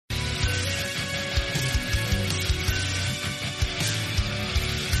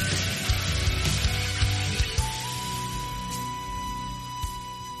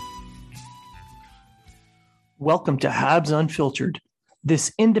Welcome to Habs Unfiltered.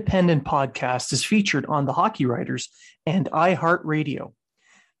 This independent podcast is featured on the Hockey Writers and iHeartRadio,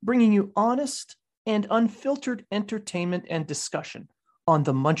 bringing you honest and unfiltered entertainment and discussion on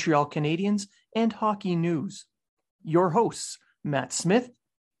the Montreal Canadiens and hockey news. Your hosts, Matt Smith,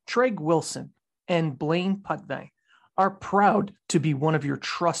 Treg Wilson, and Blaine Putvin, are proud to be one of your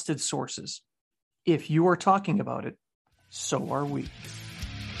trusted sources. If you are talking about it, so are we.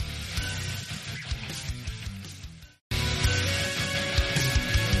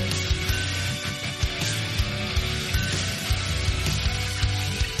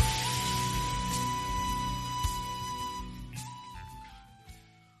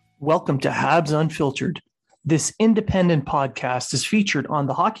 Welcome to Habs Unfiltered. This independent podcast is featured on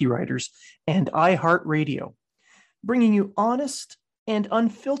the Hockey Writers and iHeartRadio, bringing you honest and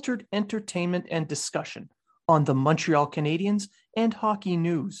unfiltered entertainment and discussion on the Montreal Canadiens and hockey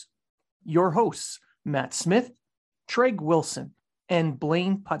news. Your hosts, Matt Smith, Treg Wilson, and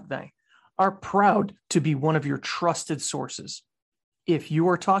Blaine Putvin, are proud to be one of your trusted sources. If you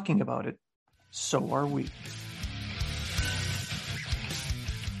are talking about it, so are we.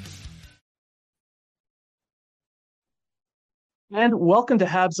 And welcome to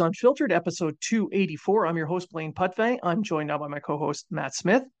Habs Unfiltered, episode 284. I'm your host, Blaine Putvin. I'm joined now by my co-host, Matt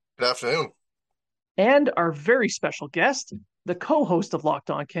Smith. Good afternoon. And our very special guest, the co-host of Locked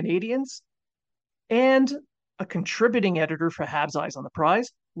On Canadiens, and a contributing editor for Habs Eyes on the Prize,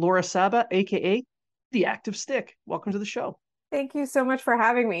 Laura Saba, a.k.a. The Active Stick. Welcome to the show. Thank you so much for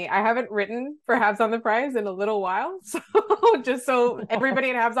having me. I haven't written for Habs on the Prize in a little while, so just so everybody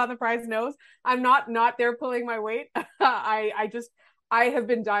at Habs on the Prize knows, I'm not there pulling my weight. I have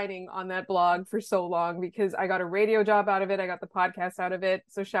been dining on that blog for so long because I got a radio job out of it. I got the podcast out of it.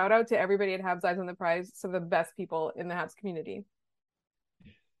 So shout out to everybody at Habs Eyes on the Prize, some of the best people in the Habs community.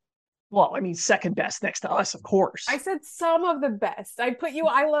 Well, I mean, second best next to us, of course. I said some of the best. I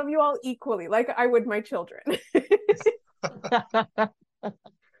love you all equally, like I would my children.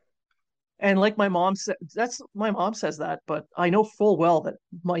 And like my mom said, my mom says that, but I know full well that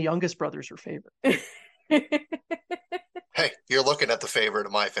my youngest brother's her favorite. Hey, you're looking at the favorite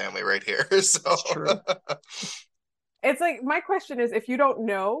of my family right here. So That's true. It's like, my question is, if you don't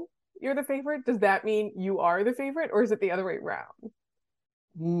know you're the favorite, does that mean you are the favorite, or is it the other way around?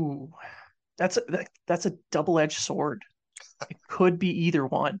 Ooh, that's a double-edged sword. It could be either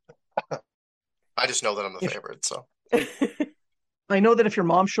one. I just know that I'm the favorite, so. I know that if your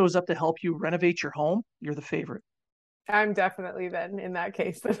mom shows up to help you renovate your home, you're the favorite. I'm definitely then, in that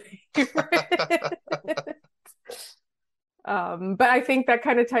case, the favorite. But I think that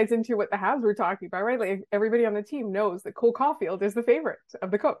kind of ties into what the Habs were talking about, right? Like, everybody on the team knows that Cole Caulfield is the favorite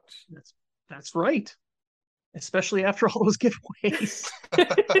of the coach. That's right. Especially after all those giveaways.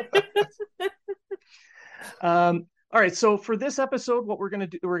 All right, so for this episode, what we're going to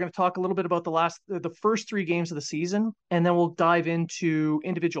do, we're going to talk a little bit about the first three games of the season, and then we'll dive into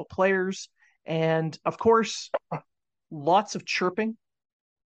individual players, and of course, lots of chirping.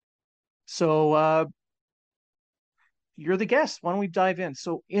 So you're the guest. Why don't we dive in?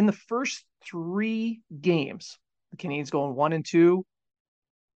 So in the first three games, the Canadiens going 1-2.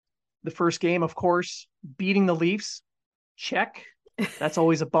 The first game, of course, beating the Leafs. Check. That's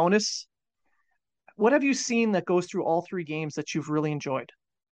always a bonus. What have you seen that goes through all three games that you've really enjoyed?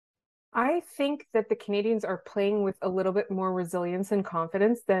 I think that the Canadiens are playing with a little bit more resilience and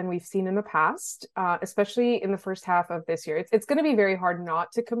confidence than we've seen in the past, especially in the first half of this year. It's going to be very hard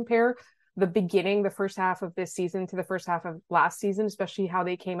not to compare the first half of this season to the first half of last season, especially how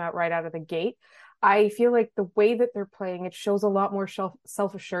they came out right out of the gate. I feel like the way that they're playing, it shows a lot more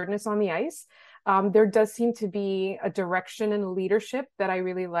self-assuredness on the ice. There does seem to be a direction and a leadership that I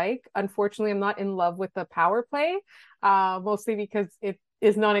really like. Unfortunately, I'm not in love with the power play, mostly because it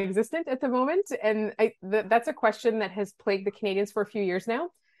is non-existent at the moment. And that's a question that has plagued the Canadiens for a few years now.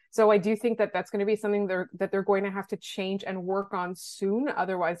 So I do think that that's going to be something that they're going to have to change and work on soon.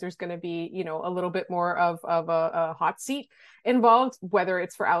 Otherwise, there's going to be, a little bit more of a hot seat involved, whether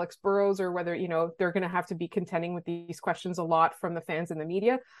it's for Alex Burrows or whether, they're going to have to be contending with these questions a lot from the fans and the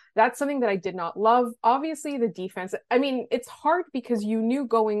media. That's something that I did not love. Obviously, the defense, I mean, it's hard because you knew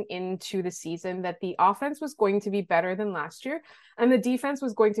going into the season that the offense was going to be better than last year and the defense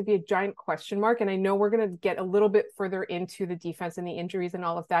was going to be a giant question mark. And I know we're going to get a little bit further into the defense and the injuries and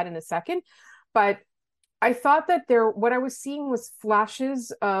all of that in a second, but I thought that what I was seeing was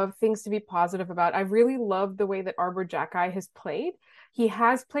flashes of things to be positive about. I really love the way that Arbor Jacki has played. He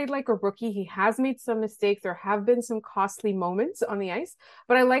has played like a rookie. He has made some mistakes. There have been some costly moments on the ice,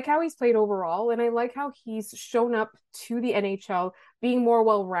 but I like how he's played overall. And I like how he's shown up to the NHL being more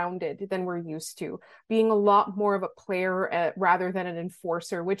well-rounded than we're used to, being a lot more of a player rather than an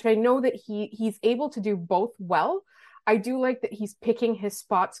enforcer, which I know that he's able to do both well. I do like that he's picking his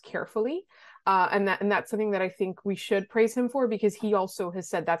spots carefully. And that's something that I think we should praise him for, because he also has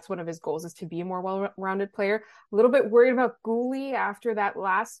said that's one of his goals, is to be a more well-rounded player. A little bit worried about Guhle after that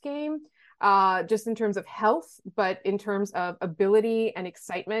last game, just in terms of health, but in terms of ability and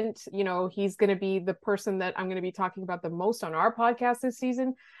excitement, he's going to be the person that I'm going to be talking about the most on our podcast this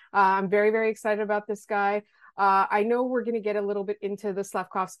season. I'm very, very excited about this guy. I know we're going to get a little bit into the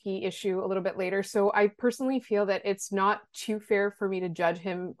Slafkovsky issue a little bit later. So I personally feel that it's not too fair for me to judge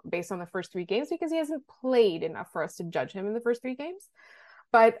him based on the first 3 games, because he hasn't played enough for us to judge him in the first 3 games.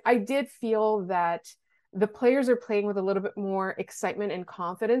 But I did feel that the players are playing with a little bit more excitement and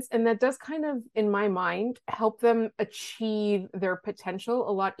confidence. And that does kind of, in my mind, help them achieve their potential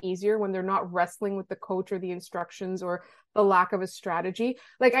a lot easier when they're not wrestling with the coach or the instructions or the lack of a strategy.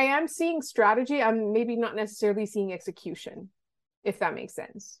 Like, I am seeing strategy. I'm maybe not necessarily seeing execution, if that makes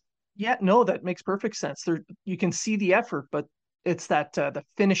sense. Yeah, no, that makes perfect sense. There, you can see the effort, but it's that the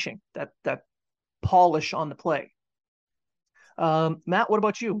finishing, that polish on the play. Matt, what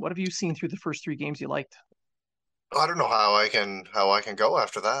about you? What have you seen through the first 3 games you liked? I don't know how I can go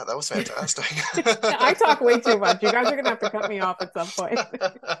after that. That was fantastic. I talk way too much. You guys are gonna have to cut me off at some point.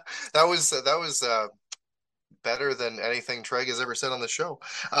 That was better than anything Treg has ever said on the show.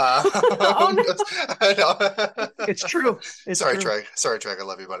 Oh, no. It's true. Sorry, true. Treg. Sorry, Treg. I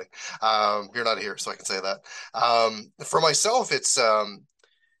love you, buddy. You're not here, so I can say that. For myself, it's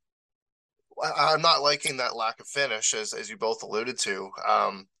I'm not liking that lack of finish, as you both alluded to.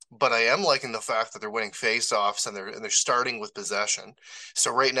 But I am liking the fact that they're winning faceoffs and they're starting with possession.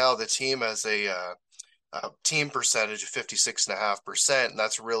 So right now the team has a team percentage of 56.5%, and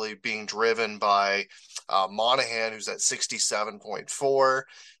that's really being driven by Monahan, who's at 67.4,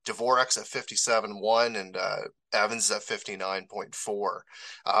 Dvorak's at 57.1, and Evans is at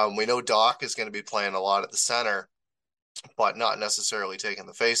 59.4. We know Doc is going to be playing a lot at the center, but not necessarily taking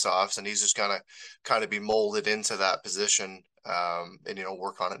the faceoffs, and he's just going to kind of be molded into that position, and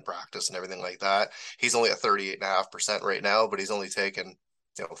work on it in practice and everything like that. He's only at 38.5% right now, but he's only taken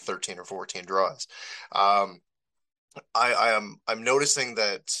 13 or 14 draws. I'm noticing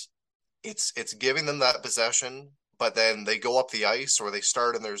that it's giving them that possession, but then they go up the ice or they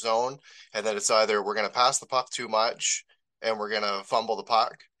start in their zone, and then it's either we're going to pass the puck too much and we're going to fumble the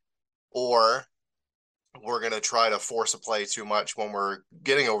puck, or we're going to try to force a play too much when we're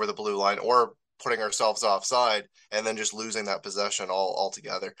getting over the blue line or putting ourselves offside and then just losing that possession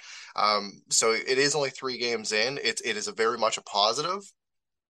altogether. So it is only 3 games in. It is a very much a positive,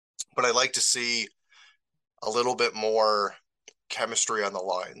 but I like to see a little bit more chemistry on the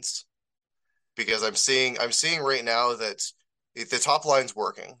lines, because I'm seeing right now that the top line's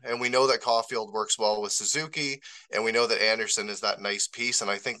working, and we know that Caulfield works well with Suzuki, and we know that Anderson is that nice piece,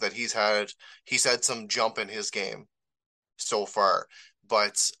 and I think that he's had some jump in his game so far.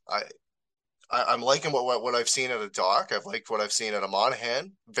 But I'm liking what I've seen at a Doc. I've liked what I've seen at a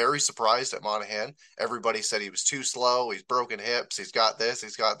Monahan. Very surprised at Monahan. Everybody said he was too slow. He's broken hips. He's got this.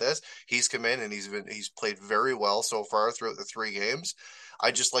 He's got this. He's come in and he's played very well so far throughout the 3 games.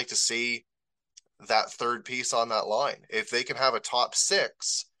 I just like to see that third piece on that line. If they can have a top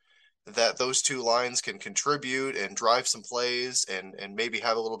 6, that those 2 lines can contribute and drive some plays and maybe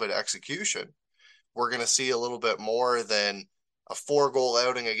have a little bit of execution, we're going to see a little bit more than a 4-goal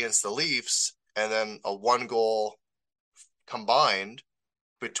outing against the Leafs and then a 1-goal combined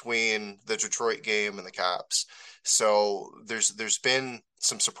between the Detroit game and the Caps. So there's been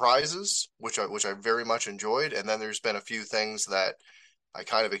some surprises, which I very much enjoyed, and then there's been a few things that I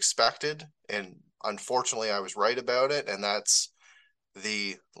kind of expected, and unfortunately I was right about it, and that's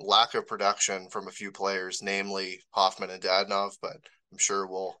the lack of production from a few players, namely Hoffman and Dadonov, but I'm sure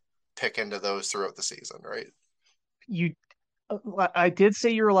we'll pick into those throughout the season, right? I did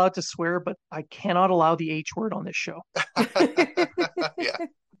say you're allowed to swear, but I cannot allow the H word on this show. Yeah.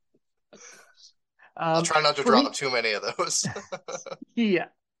 I'll try not to drop too many of those. Yeah.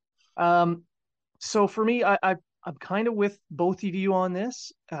 So for me, I'm kind of with both of you on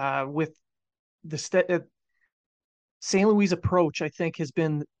this. With the St. Louis approach, I think has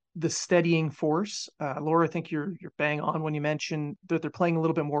been the steadying force. Laura, I think you're bang on when you mention that they're playing a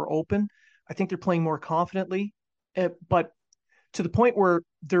little bit more open. I think they're playing more confidently, but to the point where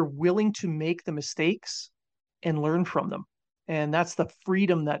they're willing to make the mistakes and learn from them. And that's the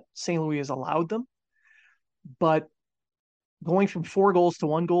freedom that St. Louis has allowed them. But going from 4 goals to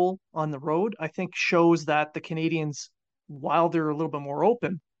 1 goal on the road, I think shows that the Canadians, while they're a little bit more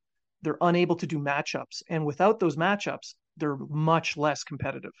open, they're unable to do matchups. And without those matchups, they're much less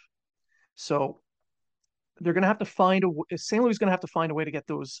competitive. So they're going to have to find St. Louis is going to have to find a way to get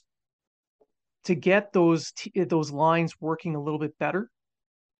those lines working a little bit better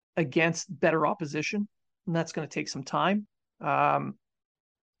against better opposition, and that's going to take some time.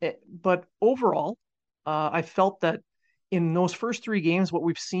 But overall, I felt that in those first 3 games, what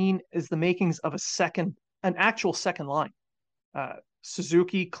we've seen is the makings of an actual second line.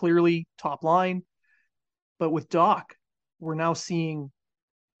 Suzuki clearly top line, but with Doc, we're now seeing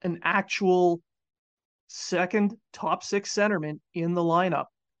an actual second top 6 centerman in the lineup.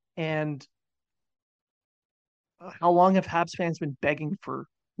 And how long have Habs fans been begging for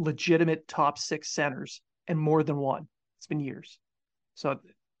legitimate top 6 centers and more than one? It's been years. So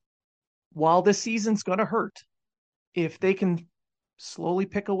while this season's going to hurt, if they can slowly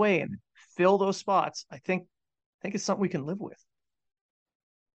pick away and fill those spots, I think it's something we can live with.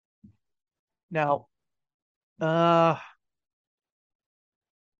 Now, the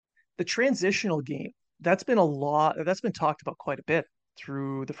transitional game, that's been talked about quite a bit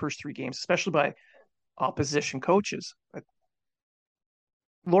through the first 3 games, especially by opposition coaches.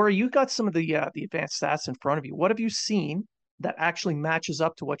 Laura, you got some of the advanced stats in front of you. What have you seen that actually matches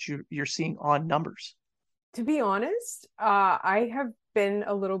up to what you're seeing on numbers? To be honest, I have been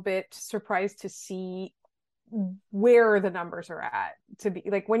a little bit surprised to see where the numbers are at. To be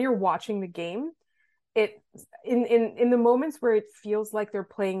like, when you're watching the game, it in the moments where it feels like they're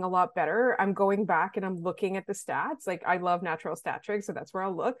playing a lot better, I'm going back and I'm looking at the stats. Like, I love natural stat trick, so that's where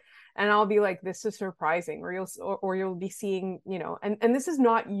I'll look, and I'll be like, this is surprising. Or you'll be seeing, and this is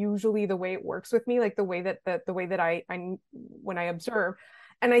not usually the way it works with me, like the way that I when I observe.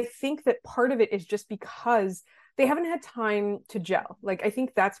 And I think that part of it is just because they haven't had time to gel. Like, I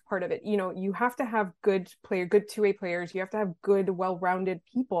think that's part of it. You have to have good two-way players. You have to have good, well-rounded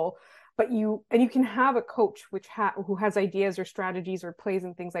people. But you can have a coach who has ideas or strategies or plays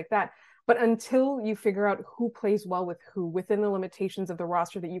and things like that. But until you figure out who plays well with who within the limitations of the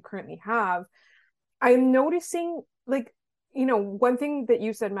roster that you currently have, I'm noticing, like, one thing that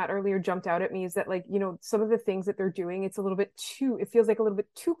you said, Matt, earlier jumped out at me is that, like, some of the things that they're doing, it feels like a little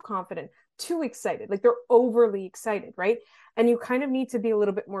bit too confident, too excited, like they're overly excited, right? And you kind of need to be a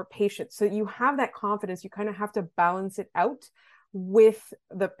little bit more patient. So you have that confidence, you kind of have to balance it out with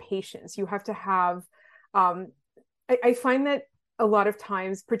the patience. You have to have, I find that a lot of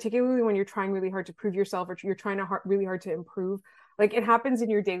times, particularly when you're trying really hard to prove yourself, or you're trying really hard to improve, like, it happens in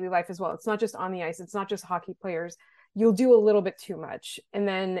your daily life as well. It's not just on the ice. It's not just hockey players. You'll do a little bit too much and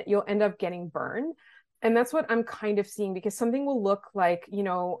then you'll end up getting burned. And that's what I'm kind of seeing, because something will look like,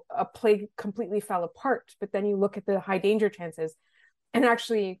 a play completely fell apart, but then you look at the high danger chances, and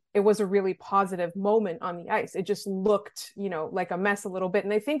actually it was a really positive moment on the ice. It just looked, like a mess a little bit.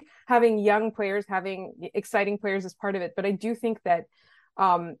 And I think having young players, having exciting players is part of it. But I do think that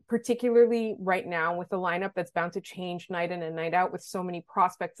particularly right now, with the lineup that's bound to change night in and night out, with so many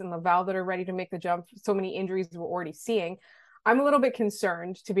prospects in Laval that are ready to make the jump, so many injuries we're already seeing, I'm a little bit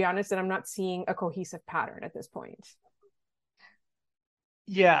concerned, to be honest, that I'm not seeing a cohesive pattern at this point.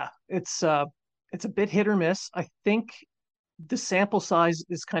 Yeah, it's a bit hit or miss. I think the sample size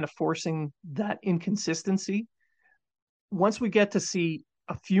is kind of forcing that inconsistency. Once we get to see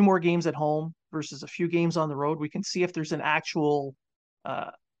a few more games at home versus a few games on the road, we can see if there's an actual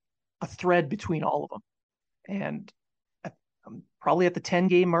a thread between all of them. And probably at the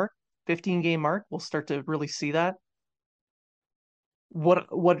 10-game mark, 15-game mark, we'll start to really see that. What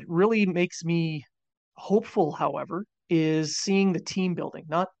really makes me hopeful, however, is seeing the team building,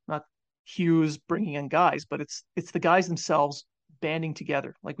 not Hughes bringing in guys, but it's the guys themselves banding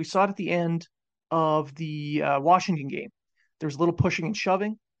together. Like we saw it at the end of the Washington game. There's a little pushing and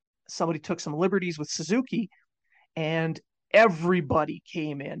shoving. Somebody took some liberties with Suzuki, and everybody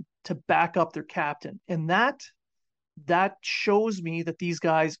came in to back up their captain. And that shows me that these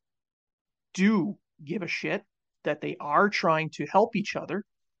guys do give a shit, that they are trying to help each other.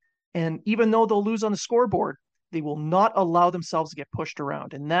 And even though they'll lose on the scoreboard, they will not allow themselves to get pushed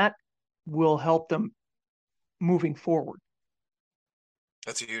around. And that will help them moving forward.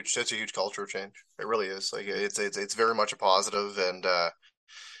 That's a huge culture change. It really is. Like, it's very much a positive. And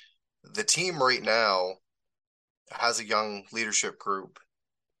the team right now has a young leadership group,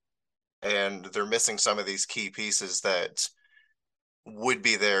 and they're missing some of these key pieces that would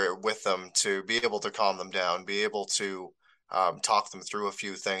be there with them to be able to calm them down, be able to talk them through a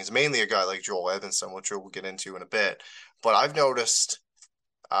few things, mainly a guy like Joel Edmondson, which we'll get into in a bit. But I've noticed,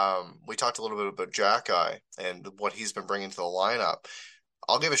 we talked a little bit about Jack-Eye and what he's been bringing to the lineup.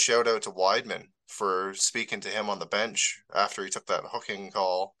 I'll give a shout out to Weidman for speaking to him on the bench after he took that hooking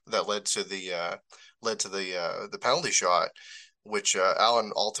call that led to the penalty shot, which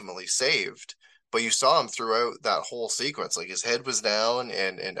Allen ultimately saved. But you saw him throughout that whole sequence, like his head was down,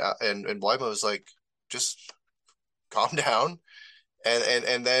 and Weidman was like, just calm down.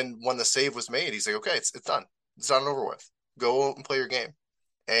 And then when the save was made, he's like, okay, it's done, it's done and over with. Go and play your game.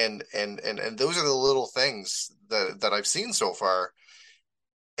 And those are the little things that I've seen so far,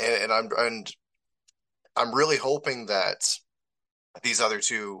 and I'm really hoping that these other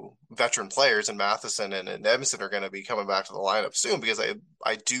two veteran players and Matheson and Edmondson are going to be coming back to the lineup soon, because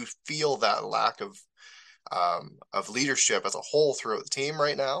I do feel that lack of leadership as a whole throughout the team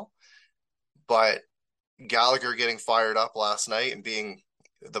right now. But Gallagher getting fired up last night and being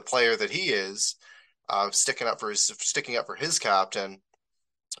the player that he is, sticking up for his captain,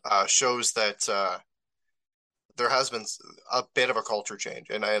 shows that there has been a bit of a culture change,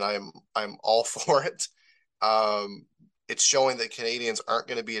 and I'm all for it. It's showing that Canadians aren't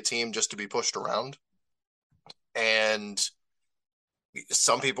going to be a team just to be pushed around, and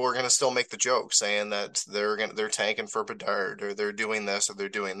some people are going to still make the joke saying that they're tanking for Bedard, or they're doing this or they're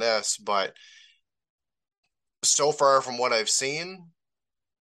doing this, but so far from what I've seen,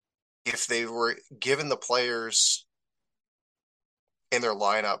 if they were given the players in their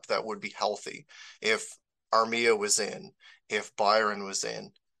lineup that would be healthy, if Armia was in, if Byron was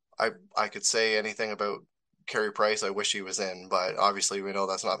in, I could say anything about Carey Price. I wish he was in, but obviously we know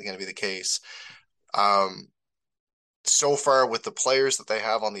that's not going to be the case. So far with the players that they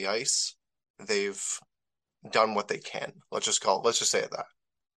have on the ice, they've done what they can. Let's just say it that.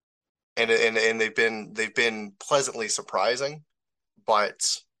 And they've been pleasantly surprising,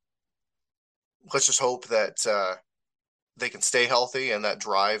 but let's just hope that they can stay healthy, and that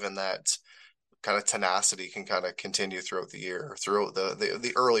drive and that kind of tenacity can kind of continue throughout the year, throughout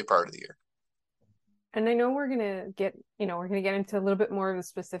the early part of the year. And I know we're gonna get into a little bit more of the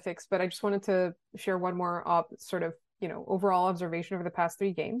specifics, but I just wanted to share one more overall observation over the past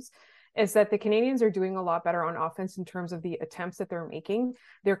 3 games, is that the Canadians are doing a lot better on offense in terms of the attempts that they're making.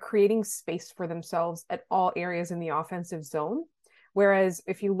 They're creating space for themselves at all areas in the offensive zone. Whereas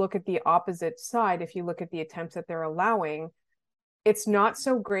if you look at the opposite side, if you look at the attempts that they're allowing, it's not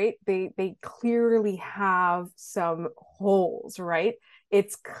so great. They clearly have some holes, right?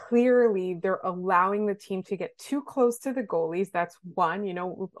 It's clearly they're allowing the team to get too close to the goalies. That's one.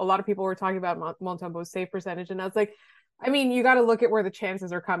 A lot of people were talking about Montembeault's save percentage, and I was like, I mean, you got to look at where the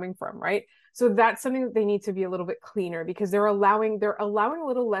chances are coming from, right? So that's something that they need to be a little bit cleaner, because they're allowing a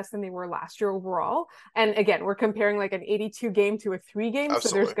little less than they were last year overall. And again, we're comparing like an 82 game to a 3 game. Absolutely.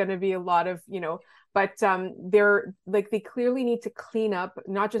 So there's going to be a lot of, but they're like, they clearly need to clean up,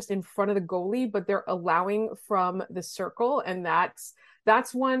 not just in front of the goalie, but they're allowing from the circle. And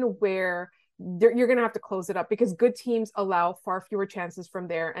that's one where you're going to have to close it up, because good teams allow far fewer chances from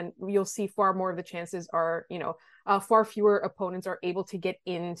there. And you'll see far more of the chances are, far fewer opponents are able to get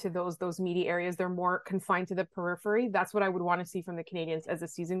into those meaty areas. They're more confined to the periphery. That's what I would want to see from the Canadians as the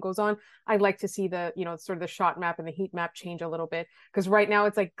season goes on. I'd like to see the, sort of the shot map and the heat map change a little bit, because right now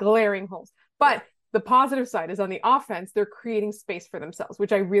it's like glaring holes. But the positive side is on the offense, they're creating space for themselves,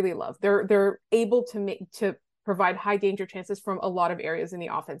 which I really love. They're able to provide high danger chances from a lot of areas in the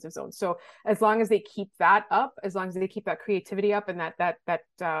offensive zone. So as long as they keep that up, as long as they keep that creativity up and that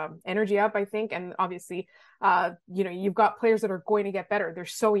energy up, I think, and obviously, you've got players that are going to get better. They're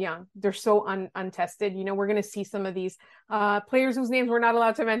so young. They're so untested. We're going to see some of these players whose names we're not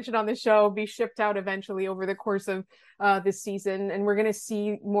allowed to mention on the show be shipped out eventually over the course of this season. And we're going to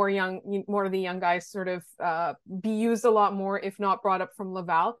see more of the young guys sort of be used a lot more, if not brought up from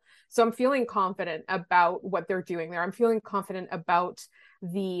Laval. So I'm feeling confident about what they're doing there. I'm feeling confident about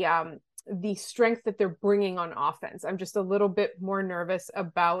the strength that they're bringing on offense. I'm just a little bit more nervous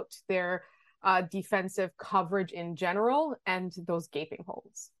about their defensive coverage in general and those gaping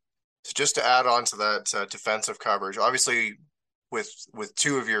holes. So just to add on to that defensive coverage, obviously with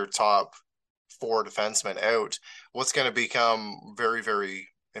 2 of your top 4 defensemen out, what's going to become very, very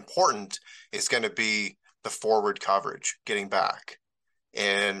important is going to be the forward coverage, getting back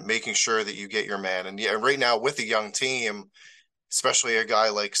and making sure that you get your man. And yeah, right now with a young team, especially a guy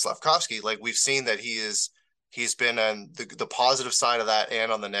like Slafkovsky, like we've seen that he's been on the positive side of that and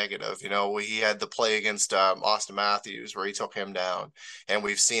on the negative. He had the play against Austin Matthews where he took him down, and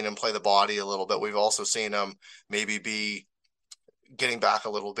we've seen him play the body a little bit. We've also seen him maybe be getting back a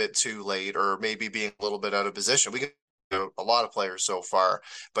little bit too late, or maybe being a little bit out of position. We can a lot of players so far,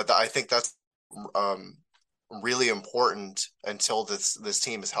 but I think that's um, really important until this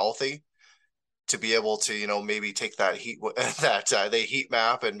team is healthy to be able to, maybe take that heat that they heat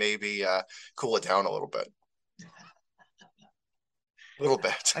map and maybe cool it down a little bit. A little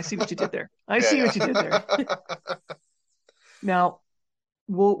bit. I see what you did there. What you did there. Now,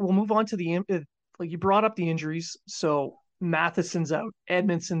 we'll move on to like you brought up the injuries. So Matheson's out,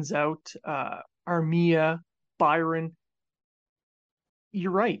 Edmondson's out, Armia, Byron.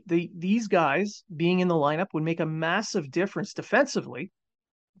 You're right. These guys being in the lineup would make a massive difference defensively,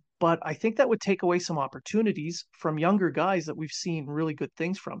 but I think that would take away some opportunities from younger guys that we've seen really good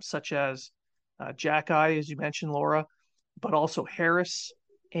things from, such as Jack-Eye, as you mentioned, Laura, but also Harris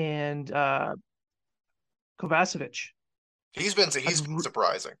and Kovacevic. He's been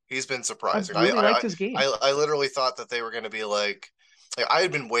surprising. He's been surprising. I really liked his game. I literally thought that they were going to be like I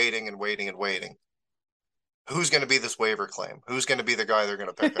had been waiting and waiting and waiting. Who's going to be this waiver claim? Who's going to be the guy they're going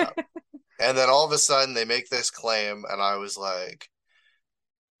to pick up? And then all of a sudden they make this claim, and I was like,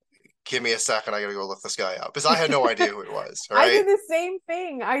 give me a second, I gotta go look this guy up, because I had no idea who it was. Right? I did the same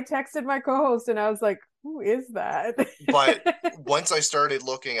thing. I texted my co-host and I was like, who is that? But once I started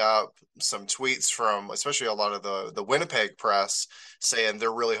looking up some tweets from especially a lot of the Winnipeg press saying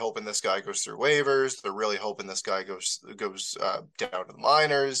they're really hoping this guy goes through waivers, they're really hoping this guy goes down to the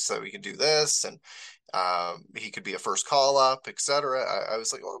minors so he can do this, and he could be a first call up, etc. I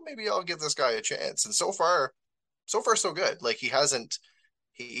was like, well, maybe I'll give this guy a chance. And so far so good. Like, he hasn't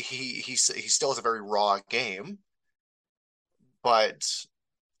he still has a very raw game, but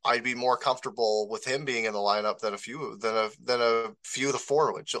I'd be more comfortable with him being in the lineup than a few of the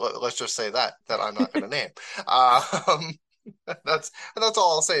forwards. Let's just say that I'm not going to name. That's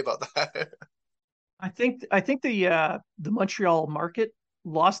all I'll say about that. I think the Montreal market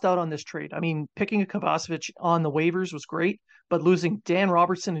lost out on this trade. I mean, picking a Kovacevic on the waivers was great, but losing Dan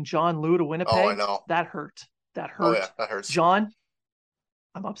Robertson and John Lu to Winnipeg, I know. That hurt. Oh yeah, that hurts. John,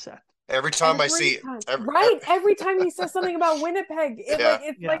 I'm upset. Every time I see every time he says something about Winnipeg,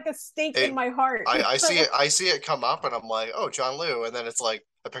 it's like a stake in my heart. I see it come up, and I'm like, oh, John Lu, and then it's like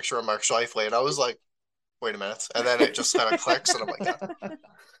a picture of Mark Scheifele, and I was like, wait a minute, and then it just kind of clicks, and I'm like,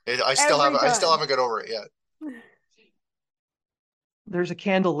 yeah. I still haven't got over it yet. There's a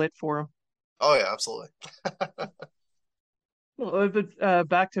candle lit for him. Oh yeah, absolutely. Well, but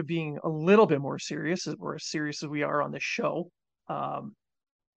back to being a little bit more serious, or as serious as we are on this show.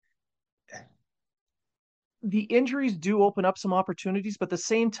 The injuries do open up some opportunities, but at the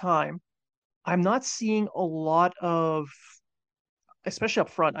same time, I'm not seeing a lot of, especially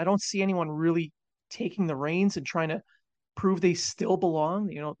up front, I don't see anyone really taking the reins and trying to prove they still belong.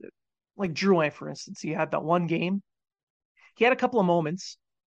 Like Drouin, for instance, he had that one game. He had a couple of moments,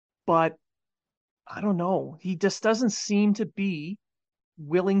 but I don't know. He just doesn't seem to be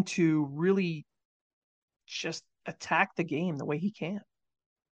willing to really just attack the game the way he can.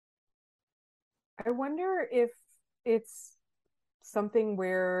 I wonder if it's something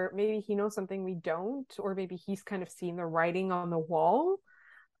where maybe he knows something we don't, or maybe he's kind of seen the writing on the wall.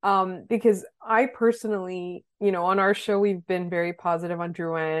 Because I personally, on our show, we've been very positive on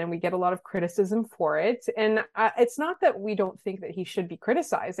Drouin, and we get a lot of criticism for it. And it's not that we don't think that he should be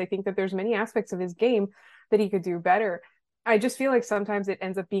criticized. I think that there's many aspects of his game that he could do better. I just feel like sometimes it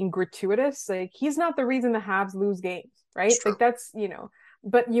ends up being gratuitous. Like, he's not the reason the Habs lose games, right? Like, that's,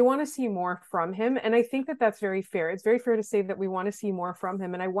 but you want to see more from him. And I think that that's very fair. It's very fair to say that we want to see more from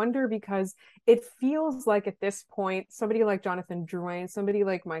him. And I wonder, because it feels like at this point, somebody like Jonathan Drouin, somebody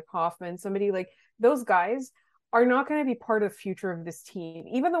like Mike Hoffman, somebody like those guys are not going to be part of the future of this team.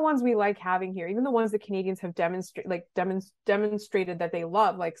 Even the ones we like having here, even the ones that Canadians have demonstrated that they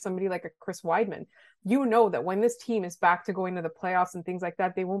love, like somebody like a Chris Weidman, that when this team is back to going to the playoffs and things like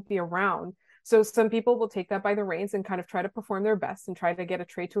that, they won't be around. So some people will take that by the reins and kind of try to perform their best and try to get a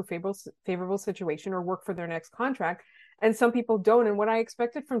trade to a favorable situation or work for their next contract. And some people don't. And what I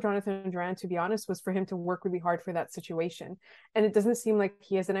expected from Jonathan Drouin, to be honest, was for him to work really hard for that situation. And it doesn't seem like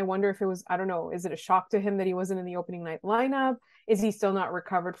he is. And I wonder if it was, I don't know, is it a shock to him that he wasn't in the opening night lineup? Is he still not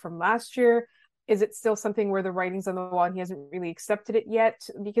recovered from last year? Is it still something where the writing's on the wall and he hasn't really accepted it yet?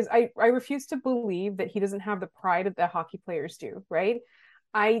 Because I refuse to believe that he doesn't have the pride that hockey players do, right?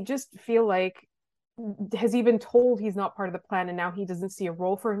 I just feel like, has he been told he's not part of the plan and now he doesn't see a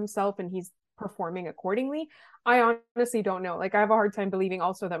role for himself and he's performing accordingly? I honestly don't know. Like, I have a hard time believing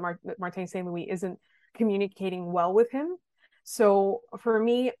also that Martin St. Louis isn't communicating well with him. So for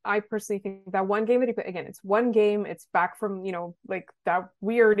me, I personally think that one game that he put, again, it's one game, it's back from, like that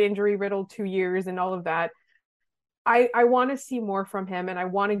weird injury riddled 2 years and all of that. I want to see more from him and I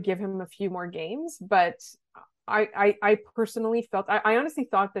want to give him a few more games, but I personally felt I honestly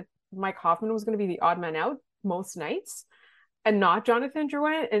thought that Mike Hoffman was going to be the odd man out most nights and not Jonathan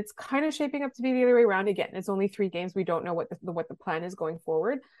Drouin. It's kind of shaping up to be the other way around again. It's only 3 games. We don't know what the plan is going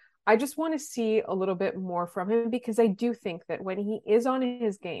forward. I just want to see a little bit more from him because I do think that when he is on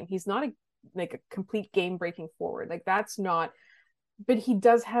his game, he's not a complete game breaking forward. Like that's not, but he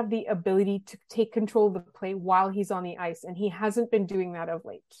does have the ability to take control of the play while he's on the ice, and he hasn't been doing that of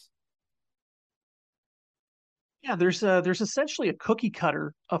late. Yeah, there's essentially a cookie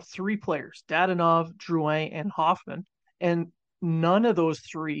cutter of three players: Dadonov, Drouin, and Hoffman, and none of those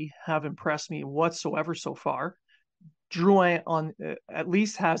three have impressed me whatsoever so far. Drouin on at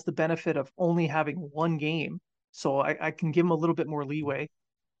least has the benefit of only having one game, so I can give him a little bit more leeway.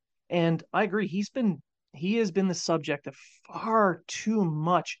 And I agree, he has been the subject of far too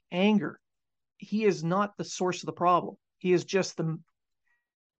much anger. He is not the source of the problem. He is the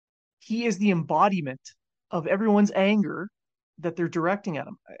embodiment of everyone's anger that they're directing at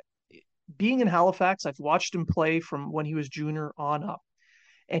him. Being in Halifax, I've watched him play from when he was junior on up,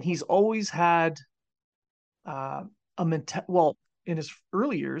 and he's always had well, in his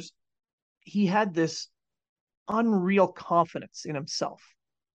early years, he had this unreal confidence in himself,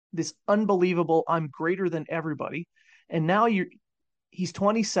 this unbelievable, I'm greater than everybody. And now he's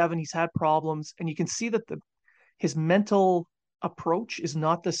 27, he's had problems, and you can see that his mental approach is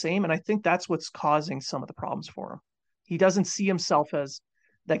not the same. And I think that's what's causing some of the problems for him. He doesn't see himself as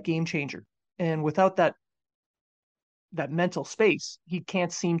that game changer. And without that mental space, he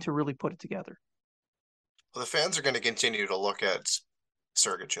can't seem to really put it together. Well, the fans are going to continue to look at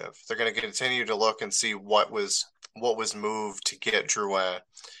Sergachev. They're going to continue to look and see what was moved to get Drouin.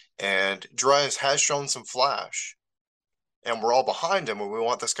 And Drouin has shown some flash. And we're all behind him and we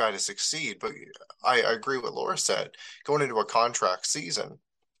want this guy to succeed. But I agree with Laura said. Going into a contract season,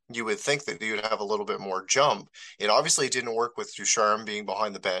 you would think that you'd have a little bit more jump. It obviously didn't work with Ducharme being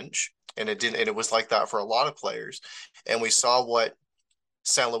behind the bench. And it didn't, and it was like that for a lot of players. And we saw what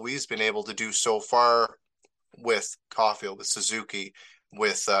St. Louis has been able to do so far with Caulfield, with Suzuki,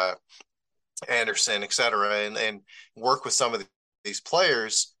 with Anderson, etc., and work with some of these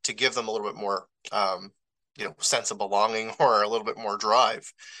players to give them a little bit more sense of belonging or a little bit more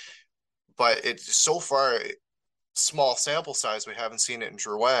drive. But it's so far small sample size, we haven't seen it in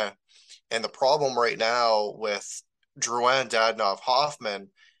Drouin. And the problem right now with Drouin, Dadonov, Hoffman,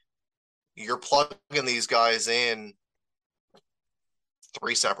 you're plugging these guys in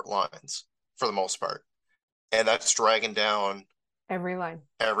 3 separate lines for the most part. And that's dragging down every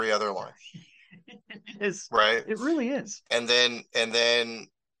other line. It is. Right? It really is. And then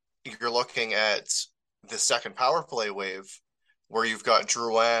you're looking at the second power play wave where you've got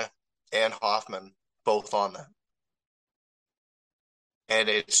Drouin and Hoffman both on that. And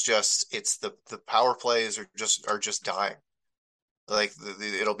it's the power plays are just dying. Like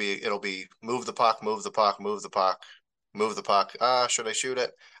it'll be move the puck, move the puck, move the puck, move the puck. Should I shoot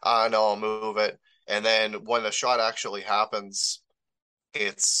it? No, I'll move it. And then when the shot actually happens,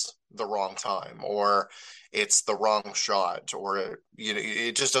 it's the wrong time or it's the wrong shot or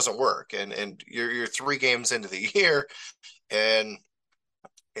it just doesn't work. And you're 3 games into the year and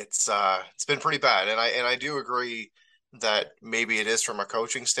it's been pretty bad. And I do agree that maybe it is from a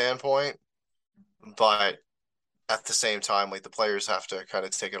coaching standpoint, but at the same time, like the players have to kind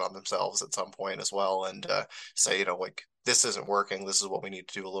of take it on themselves at some point as well and say, like this isn't working. This is what we need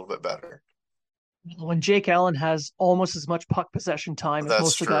to do a little bit better. When Jake Allen has almost as much puck possession time as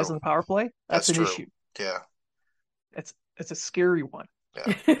most of the guys on the power play, that's an issue. Yeah. It's a scary one.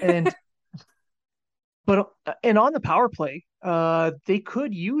 Yeah. And on the power play, they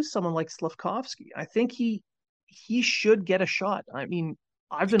could use someone like Slafkovsky. I think he should get a shot. I mean,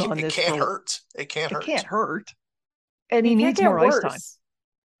 I've been on this. It can't hurt. It can't hurt. And he needs more ice time.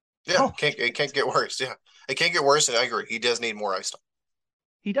 Yeah, it can't get worse. Yeah. It can't get worse, and I agree. He does need more ice time.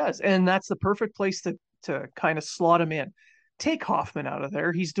 He does, and that's the perfect place to kind of slot him in. Take Hoffman out of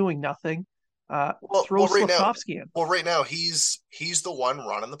there; he's doing nothing. Throw Slafkovsky in. Well, right now he's the one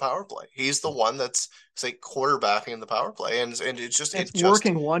running the power play. He's the one that's say quarterbacking the power play, and it's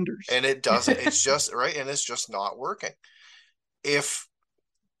working wonders. And it doesn't. It's just right, and it's just not working. If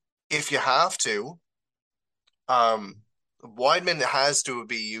you have to, Wideman has to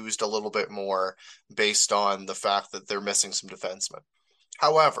be used a little bit more based on the fact that they're missing some defensemen.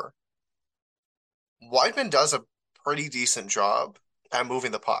 However, Wideman does a pretty decent job at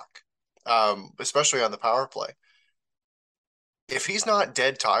moving the puck, especially on the power play. If he's not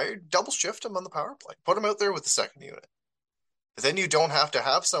dead tired, double shift him on the power play. Put him out there with the second unit. Then you don't have to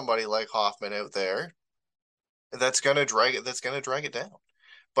have somebody like Hoffman out there that's going to drag it down.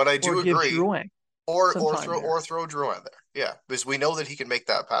 But I do agree. sometime there. throw Drouin there. Yeah, because we know that he can make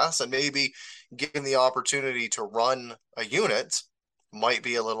that pass, and maybe given the opportunity to run a unit might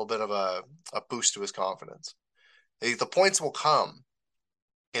be a little bit of a boost to his confidence. The points will come.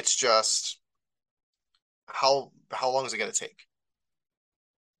 It's just how long is it going to take?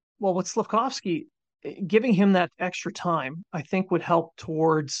 Well, with Slavkovsky, giving him that extra time, I think would help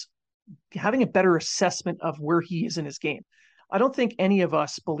towards having a better assessment of where he is in his game. I don't think any of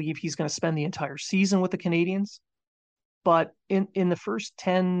us believe he's going to spend the entire season with the Canadians, but in the first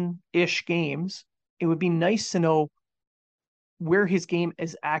 10-ish games, it would be nice to know where his game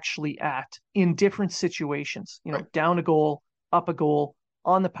is actually at in different situations, Right. down a goal, up a goal,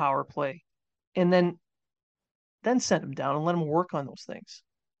 on the power play, and then send him down and let him work on those things.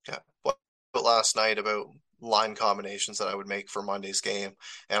 Yeah. But last night about line combinations that I would make for Monday's game,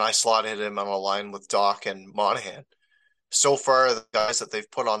 and I slotted him on a line with Doc and Monahan. So far, the guys that they've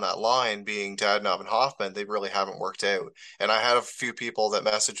put on that line, being Dadonov and Hoffman, they really haven't worked out. And I had a few people that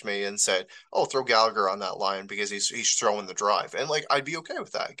messaged me and said, "Oh, throw Gallagher on that line because he's throwing the drive." And like I'd be okay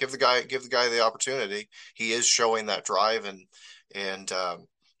with that. Give the guy the opportunity. He is showing that drive and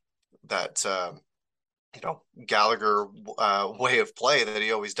that Gallagher way of play that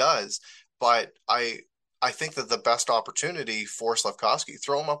he always does. But I think that the best opportunity for Slavkovsky,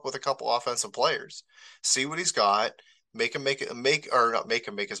 throw him up with a couple offensive players, see what he's got, make him make or not make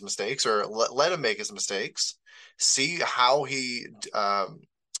him make his mistakes, or let him make his mistakes, see how he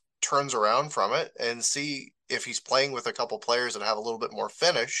turns around from it, and see if he's playing with a couple players that have a little bit more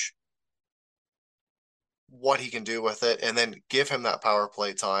finish, what he can do with it, and then give him that power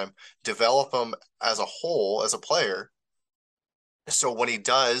play time, develop him as a whole as a player. So when he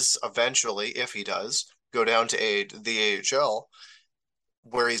does eventually, if he does go down to the AHL,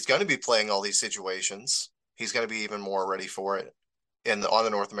 where he's going to be playing all these situations, he's going to be even more ready for it on the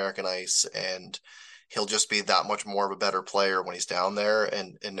North American ice, and he'll just be that much more of a better player when he's down there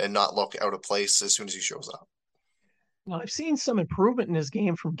and not look out of place as soon as he shows up. Well, I've seen some improvement in his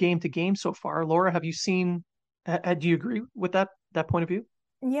game from game to game so far. Laura, have you seen? Do you agree with that point of view?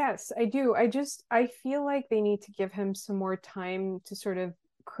 Yes, I do. I feel like they need to give him some more time to sort of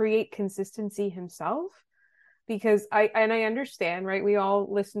create consistency himself, because I understand, right? We all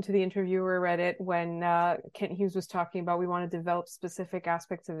listened to the interview or read it when Kent Hughes was talking about we want to develop specific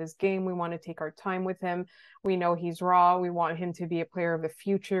aspects of his game. We want to take our time with him. We know he's raw. We want him to be a player of the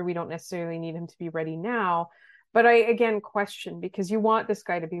future. We don't necessarily need him to be ready now. But I again question, because you want this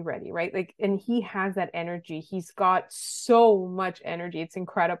guy to be ready, right? Like, and he has that energy. He's got so much energy. It's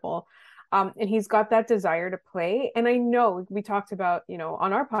incredible. And he's got that desire to play. And I know we talked about,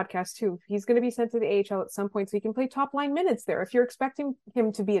 on our podcast too, he's going to be sent to the AHL at some point so he can play top line minutes there. If you're expecting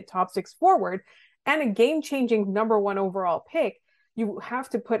him to be a top six forward and a game changing number one overall pick, you have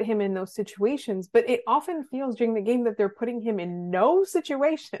to put him in those situations. But it often feels during the game that they're putting him in no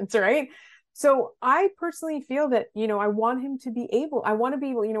situations, right? So I personally feel that, I want him to be able, I want to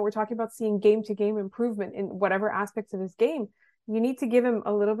be able, we're talking about seeing game to game improvement in whatever aspects of his game. You need to give him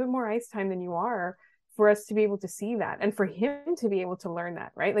a little bit more ice time than you are for us to be able to see that and for him to be able to learn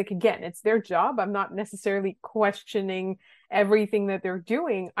that, right? Like, again, it's their job. I'm not necessarily questioning everything that they're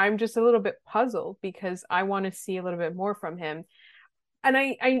doing. I'm just a little bit puzzled because I want to see a little bit more from him. And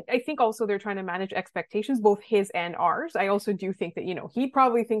I think also they're trying to manage expectations, both his and ours. I also do think that, he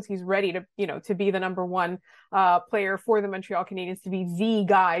probably thinks he's ready to, to be the number one player for the Montreal Canadiens, to be the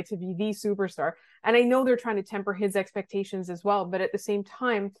guy, to be the superstar. And I know they're trying to temper his expectations as well. But at the same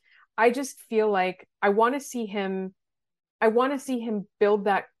time, I just feel like I want to see him build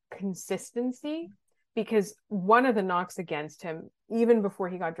that consistency, because one of the knocks against him, even before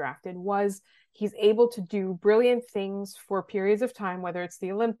he got drafted, was he's able to do brilliant things for periods of time, whether it's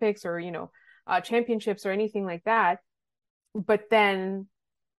the Olympics or, championships or anything like that. But then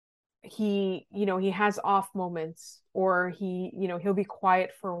he has off moments, or he'll be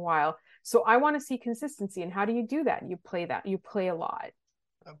quiet for a while. So I want to see consistency. And how do you do that? You play a lot.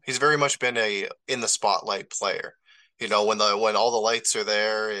 He's very much been a in the spotlight player. When all the lights are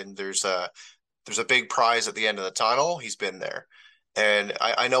there and there's a big prize at the end of the tunnel, he's been there. And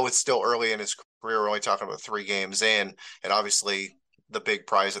I know it's still early in his career. We're only talking about 3 games in, and obviously the big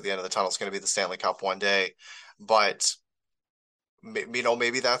prize at the end of the tunnel is going to be the Stanley Cup one day. But maybe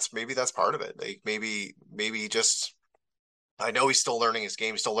that's part of it. Like maybe just, I know he's still learning his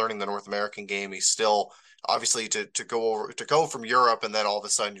game. He's still learning the North American game. He's still obviously to go from Europe, and then all of a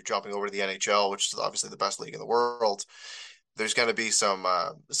sudden you're jumping over to the NHL, which is obviously the best league in the world. There's going to be some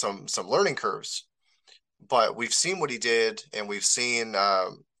learning curves. But we've seen what he did, and we've seen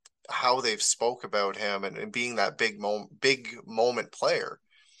how they've spoke about him and being that big moment player.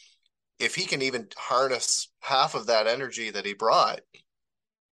 if he can even harness half of that energy that he brought,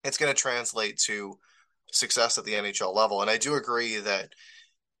 it's going to translate to success at the NHL level. And I do agree that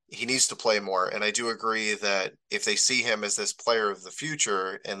he needs to play more. And I do agree that if they see him as this player of the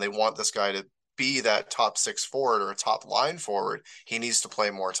future and they want this guy to be that top six forward or a top line forward, he needs to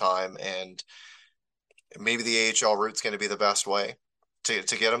play more time. And maybe the AHL route's going to be the best way to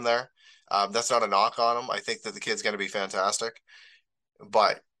get him there. That's not a knock on him. I think that the kid's going to be fantastic,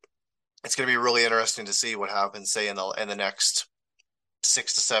 but it's going to be really interesting to see what happens, say in the next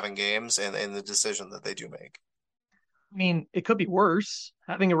 6 to 7 games, and the decision that they do make. I mean, it could be worse.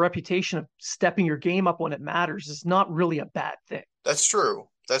 Having a reputation of stepping your game up when it matters is not really a bad thing. That's true.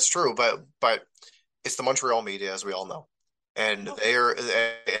 That's true. But it's the Montreal media, as we all know, and they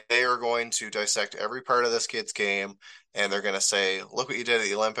are going to dissect every part of this kid's game, and they're going to say, "Look what you did at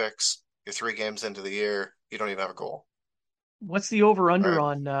the Olympics. You're 3 games into the year. You don't even have a goal." What's the over under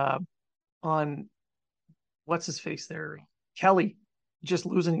Right. on what's his face there, Kelly, just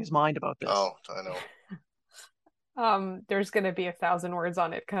losing his mind about this? Oh, I know. There's going to be 1,000 words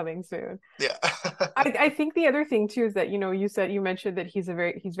on it coming soon. Yeah. I think the other thing too is that, you mentioned that he's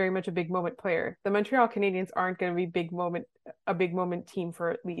very much a big moment player. The Montreal Canadiens aren't going to be a big moment team for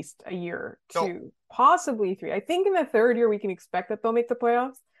at least a year, No. 2, possibly 3. I think in the third year we can expect that they'll make the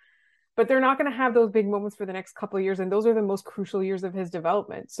playoffs, but they're not going to have those big moments for the next couple of years, and those are the most crucial years of his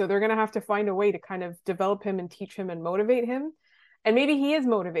development. So they're going to have to find a way to kind of develop him and teach him and motivate him. And maybe he is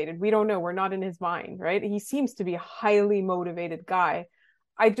motivated. We don't know. We're not in his mind, right? He seems to be a highly motivated guy.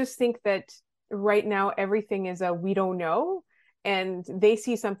 I just think that right now everything is a we don't know, and they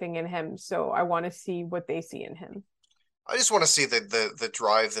see something in him. So I want to see what they see in him. I just want to see the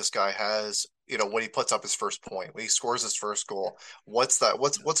drive this guy has, when he puts up his first point, when he scores his first goal. What's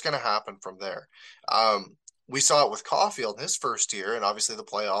going to happen from there? We saw it with Caulfield in his first year, and obviously the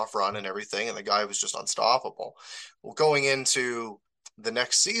playoff run and everything, and the guy was just unstoppable. Well, going into the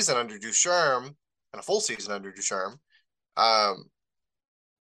next season under Ducharme, and a full season under Ducharme,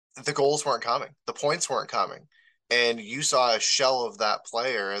 the goals weren't coming, the points weren't coming, and you saw a shell of that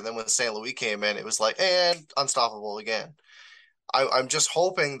player. And then when St. Louis came in, it was like, and unstoppable again. I'm just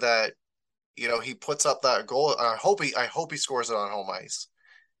hoping that he puts up that goal. I hope he scores it on home ice,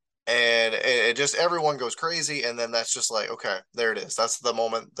 and it just everyone goes crazy, and then that's just like, okay, there it is. That's the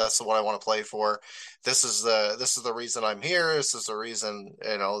moment. That's the one I want to play for. This is the reason I'm here. This is the reason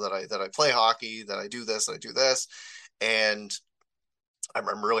that I play hockey. That I do this. That I do this, and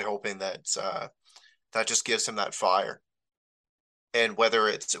I'm really hoping that that just gives him that fire. And whether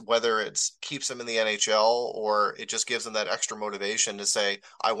it's keeps him in the NHL or it just gives him that extra motivation to say,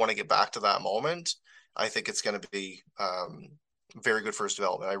 I want to get back to that moment, I think it's going to be very good for his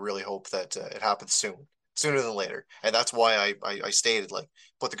development. I really hope that it happens sooner than later. And that's why I stated, like,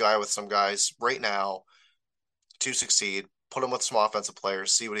 put the guy with some guys right now to succeed, put him with some offensive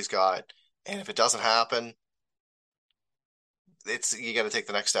players, see what he's got. And if it doesn't happen, you got to take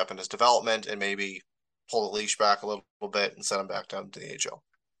the next step in his development and maybe pull the leash back a little bit and send him back down to the AHL.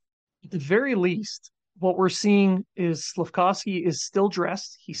 At the very least, what we're seeing is Slafkovsky is still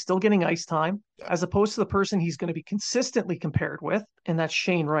dressed. He's still getting ice time, as opposed to the person he's going to be consistently compared with, and that's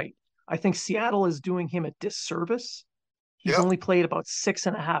Shane Wright. I think Seattle is doing him a disservice. He's only played about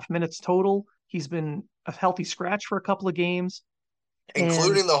 6.5 minutes total. He's been a healthy scratch for a couple of games.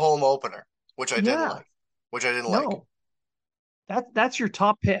 Including the home opener, which I didn't like. That's your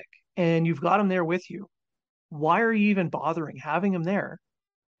top pick, and you've got him there with you. Why are you even bothering having him there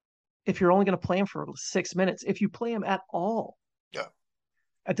if you're only going to play him for 6 minutes, if you play him at all? Yeah.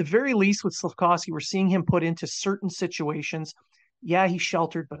 At the very least, with Slafkovsky, we're seeing him put into certain situations. Yeah, he's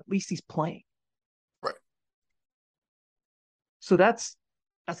sheltered, but at least he's playing. Right. So that's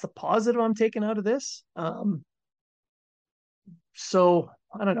the positive I'm taking out of this. So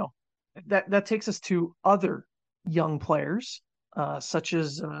I don't know. That takes us to other young players, such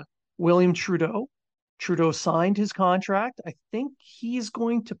as William Trudeau. Trudeau signed his contract. I think he's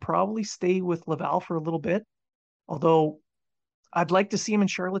going to probably stay with Laval for a little bit, although I'd like to see him in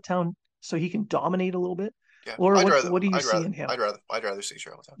Charlottetown so he can dominate a little bit. Yeah. Laura, what do you see in him? I'd rather see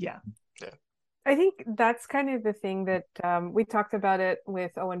Charlottetown. Yeah. I think that's kind of the thing that we talked about it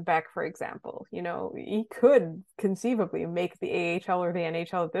with Owen Beck, for example. He could conceivably make the AHL or the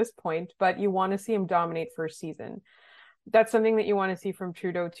NHL at this point, but you want to see him dominate for a season. That's something that you want to see from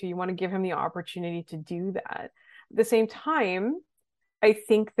Trudeau too. You want to give him the opportunity to do that. At the same time, I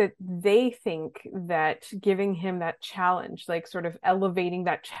think that they think that giving him that challenge, like sort of elevating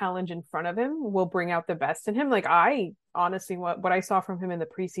that challenge in front of him, will bring out the best in him. Like, I honestly, what I saw from him in the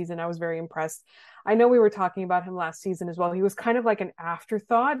preseason, I was very impressed. I know we were talking about him last season as well. He was kind of like an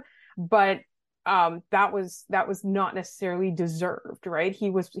afterthought. but that was not necessarily deserved, right? He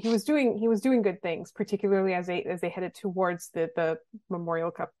was doing good things, particularly as they headed towards the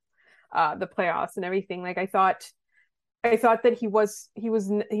Memorial Cup, the playoffs and everything. Like I thought that he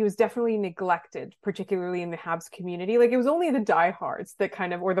was definitely neglected, particularly in the Habs community. Like it was only the diehards that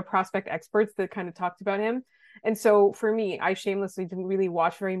kind of, or the prospect experts that kind of talked about him. And so for me, I shamelessly didn't really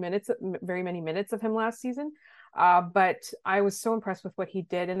watch very many minutes of him last season. But I was so impressed with what he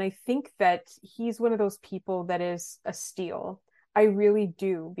did, and I think that he's one of those people that is a steal. I really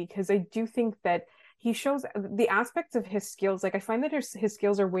do, because I do think that he shows the aspects of his skills. Like I find that his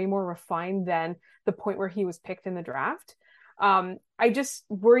skills are way more refined than the point where he was picked in the draft. I just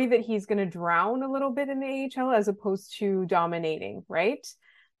worry that he's going to drown a little bit in the AHL as opposed to dominating, right?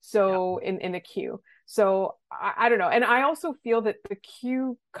 So in the queue. So I don't know. And I also feel that the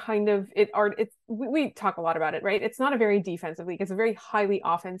Q kind of we talk a lot about it, right? It's not a very defensive league. It's a very highly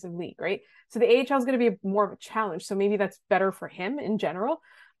offensive league, right? So the AHL is going to be more of a challenge. So maybe that's better for him in general.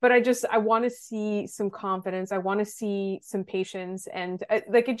 But I want to see some confidence. I want to see some patience. And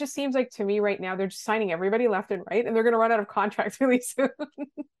like, it just seems like to me right now, they're just signing everybody left and right, and they're going to run out of contracts really soon.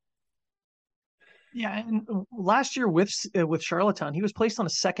 Yeah, and last year with Charlottetown, he was placed on a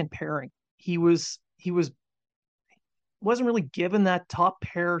second pairing. He wasn't really given that top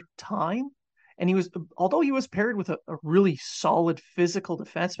pair time, and although he was paired with a really solid physical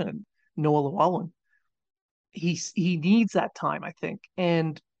defenseman, Noah Llewellyn, he needs that time, I think.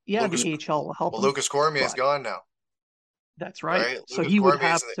 And yeah, Lucas, the AHL will help well, him. Lucas Cormier is gone now. That's right. Right, So he would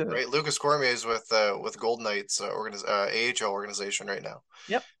have to. right. Lucas Cormier is with Golden Knights AHL organization right now.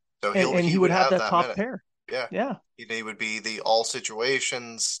 Yep. So And he he would would have have that that top minute. pair. Yeah, Yeah. he would be the all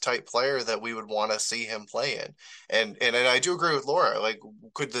situations type player that we would want to see him play in. And I do agree with Laura. Like,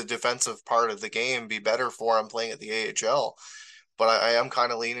 could the defensive part of the game be better for him playing at the AHL? But I am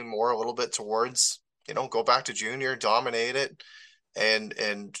kind of leaning more a little bit towards, go back to junior, dominate it,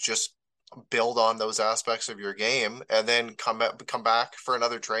 and just build on those aspects of your game, and then come back for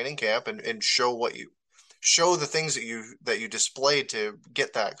another training camp and show the things that you displayed to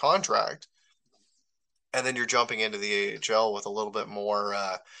get that contract, and then you're jumping into the AHL with a little bit more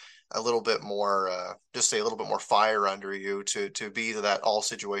just say a little bit more fire under you to be that all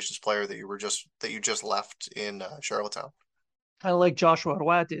situations player that you just left in Charlottetown. Kind of like Joshua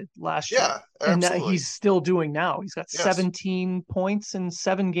Roy did last year. Yeah, And that absolutely. he's still doing now. He's got Yes, 17 points in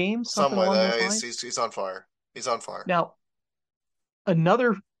 7 games, something something like along that. those lines. He's on fire. He's on fire. Now,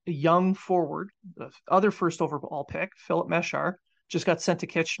 another young forward, the other first overall pick, Philip Meshar, just got sent to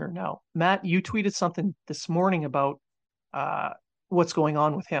Kitchener. Now, Matt, you tweeted something this morning about what's going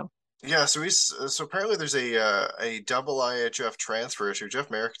on with him. Yeah, so apparently there's a double IHF transfer issue.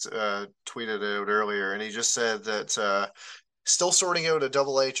 Jeff Merrick tweeted it out earlier, and he just said that still sorting out a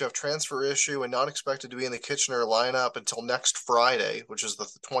double IHF transfer issue and not expected to be in the Kitchener lineup until next Friday, which is the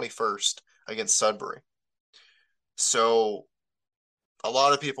 21st against Sudbury. So a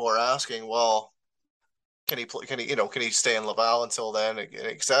lot of people are asking, well, can he stay in Laval until then,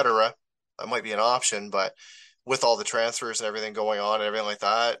 et cetera? That might be an option, but with all the transfers and everything going on and everything like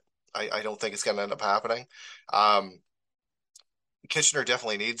that, I don't think it's going to end up happening. Kitchener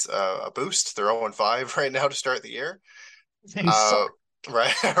definitely needs a boost. They're 0-5 right now to start the year.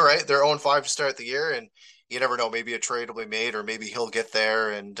 Right, right. They're 0-5 to start the year, and you never know. Maybe a trade will be made, or maybe he'll get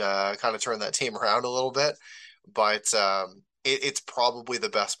there and kind of turn that team around a little bit. But it's probably the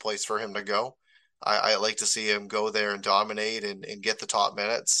best place for him to go. I like to see him go there and dominate and get the top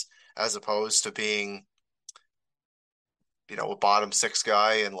minutes, as opposed to being, a bottom six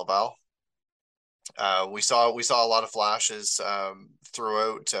guy in Laval. We saw a lot of flashes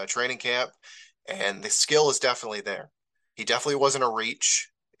throughout training camp, and the skill is definitely there. He definitely wasn't a reach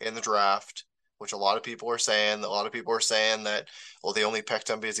in the draft, which a lot of people are saying. A lot of people are saying that, well, they only picked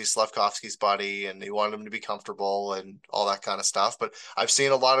him because he's Slafkovsky's buddy and they wanted him to be comfortable and all that kind of stuff. But I've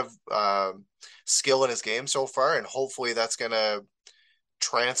seen a lot of skill in his game so far, and hopefully that's going to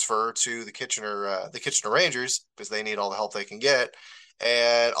transfer to the Kitchener Rangers, because they need all the help they can get.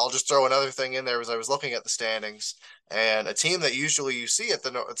 And I'll just throw another thing in there, as I was looking at the standings, and a team that usually you see at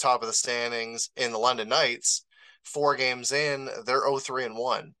the top of the standings in the London Knights, 4 games in, they're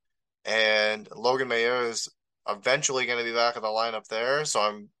 0-3-1. And Logan Mailloux is eventually going to be back in the lineup there.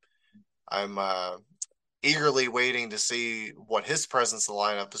 So I'm eagerly waiting to see what his presence in the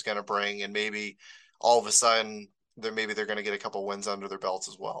lineup is going to bring. And maybe all of a sudden, they're going to get a couple wins under their belts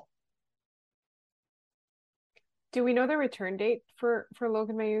as well. Do we know the return date for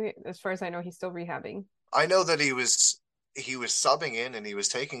Logan Mailloux? As far as I know, he's still rehabbing. I know that he was subbing in, and he was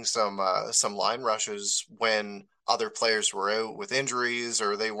taking some line rushes when other players were out with injuries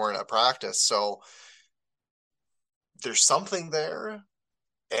or they weren't at practice. So there's something there.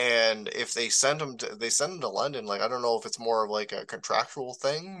 And if they send him to London, like I don't know if it's more of like a contractual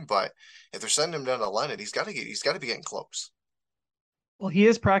thing, but if they're sending him down to London, he's got to be getting close, Well, he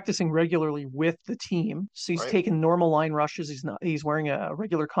is practicing regularly with the team, so he's right? taking normal line rushes. He's wearing a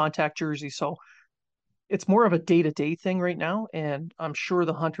regular contact jersey, so it's more of a day-to-day thing right now. And I'm sure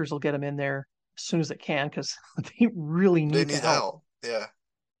the Hunters will get him in there as soon as they can because they really They need the need the help help. Yeah,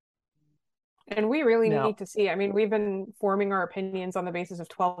 And we really now. need to see. I mean, we've been forming our opinions on the basis of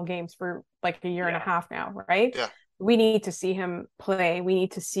 12 games for like a year and a Yeah. half now, right? yeah, We need to see him play. We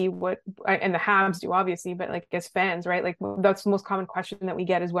need to see what, and the Habs do obviously, but like as fans, right? Like that's the most common question that we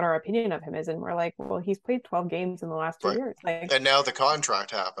get is what our opinion of him is. And we're like, well, he's played 12 games in the last 2 right. years. Like, And now the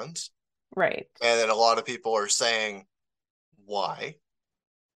contract happens, right. and then a lot of people are saying, why?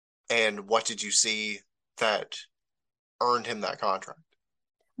 And what did you see that earned him that contract?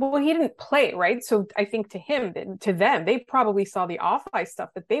 Well, he didn't play, right? So I think to him, to them, they probably saw the off ice stuff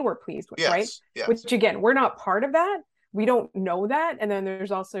that they were pleased with, right? Yes, yes, Which again, we're not part of that. We don't know that. And then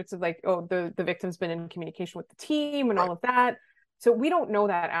there's all sorts of like, oh, the victim's been in communication with the team and right, all of that. So we don't know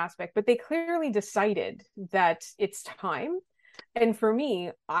that aspect, but they clearly decided that it's time. And for me,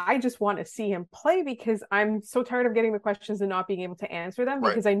 I just want to see him play because I'm so tired of getting the questions and not being able to answer them right,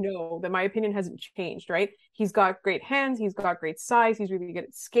 because I know that my opinion hasn't changed, right? He's got great hands, he's got great size, he's really good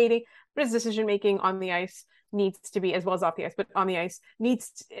at skating, but his decision making on the ice needs to be, as well as off the ice, but on the ice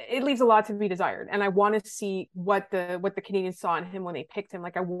it leaves a lot to be desired. And I want to see what the Canadians saw in him when they picked him.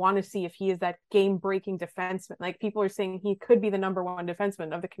 Like I want to see if he is that game breaking defenseman. Like people are saying he could be the number one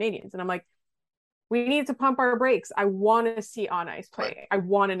defenseman of the Canadians. And I'm like, we need to pump our brakes. I want to see on ice right, play. I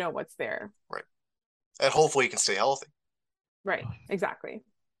want to know what's there. right. And hopefully he can stay healthy. Right. Exactly.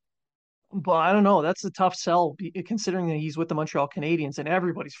 But I don't know. That's a tough sell considering that he's with the Montreal Canadiens and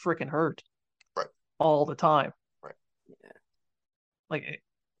everybody's freaking hurt Right, all the time. right. Like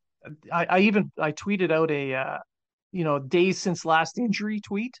I tweeted out a days since last injury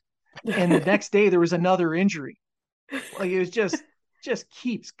tweet, and the next day there was another injury. Like it was just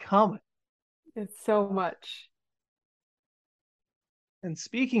keeps coming. It's so much. And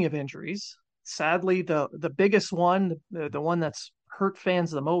speaking of injuries, sadly the biggest one, the one that's hurt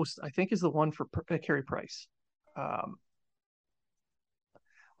fans the most, I think, is the one for Carey Price. Um,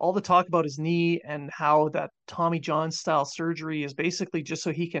 all the talk about his knee and how that Tommy John style surgery is basically just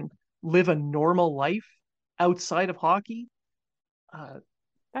so he can live a normal life outside of hockey. Uh,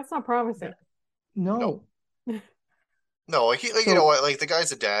 That's not promising. No, no. no. Like you know So what? Like the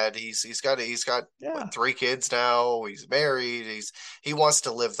guy's a dad. He's got yeah, what, 3 kids now. He's married. He wants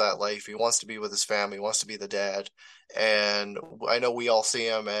to live that life. He wants to be with his family. He wants to be the dad. And I know we all see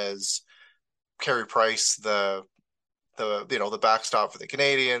him as Carey Price, the backstop for the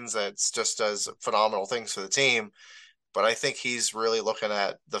Canadians. That's just does phenomenal things for the team. But I think he's really looking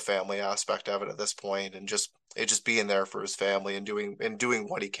at the family aspect of it at this point, and just being there for his family and doing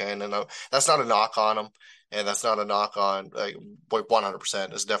what he can. And that's not a knock on him, and that's not a knock on like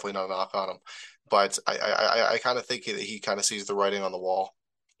 100%. It's definitely not a knock on him. But I kind of think that he kind of sees the writing on the wall,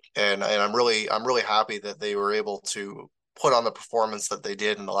 and I'm really happy that they were able to put on the performance that they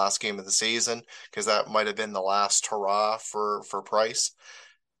did in the last game of the season because that might have been the last hurrah for Price.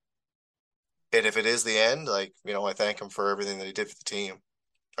 And if it is the end, like, I thank him for everything that he did for the team.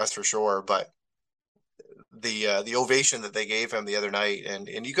 That's for sure. But the ovation that they gave him the other night, and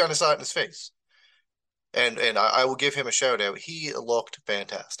you kind of saw it in his face. And I will give him a shout out. He looked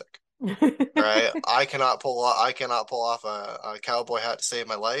fantastic. Right. I cannot pull off a cowboy hat to save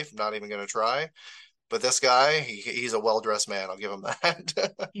my life. I'm not even gonna try. But this guy, he's a well-dressed man. I'll give him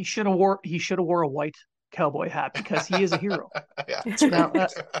that. he should have wore a white cowboy hat because he is a hero. Yeah, that's Now,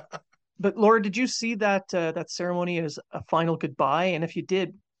 right. but Laura, did you see that ceremony as a final goodbye? And if you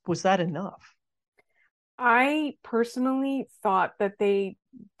did, was that enough? I personally thought that they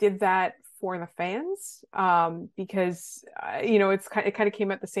did that for the fans, because it kind of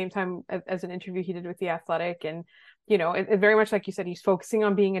came at the same time as an interview he did with The Athletic, and it very much like you said, he's focusing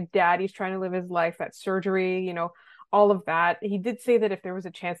on being a dad. He's trying to live his life. That surgery, all of that. He did say that if there was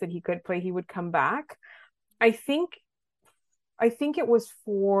a chance that he could play, he would come back. I think I think it was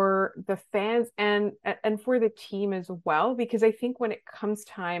for the fans and for the team as well, because I think when it comes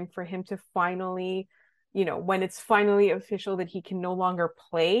time for him to finally, when it's finally official that he can no longer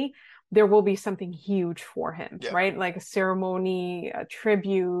play, there will be something huge for him, Yeah. right? Like a ceremony, a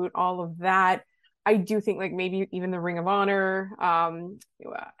tribute, all of that. I do think like maybe even the Ring of Honor,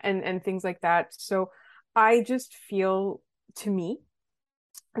 and things like that. So I just feel, to me,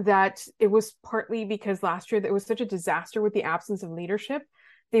 that it was partly because last year it was such a disaster with the absence of leadership.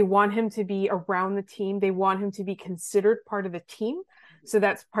 They want him to be around the team. They want him to be considered part of the team. So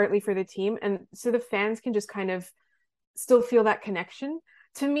that's partly for the team. And so the fans can just kind of still feel that connection.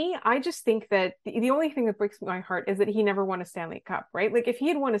 To me, I just think that the only thing that breaks my heart is that he never won a Stanley Cup, right? Like if he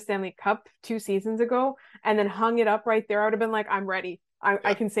had won a Stanley Cup 2 seasons ago and then hung it up right there, I would have been like, I'm ready.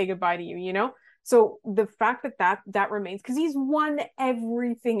 I can say goodbye to you, you know? So the fact that remains, because he's won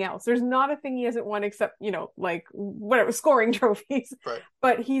everything else. There's not a thing he hasn't won except, like whatever, scoring trophies. Right.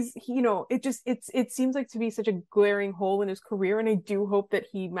 But it seems like to be such a glaring hole in his career. And I do hope that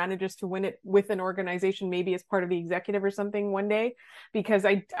he manages to win it with an organization, maybe as part of the executive or something one day, because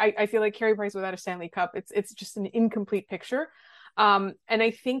I feel like Carey Price without a Stanley Cup, it's just an incomplete picture. And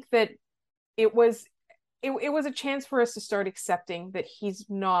I think that it was a chance for us to start accepting that he's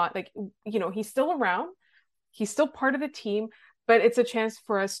not like, he's still around, he's still part of the team, but it's a chance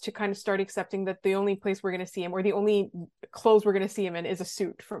for us to kind of start accepting that the only place we're going to see him, or the only clothes we're going to see him in, is a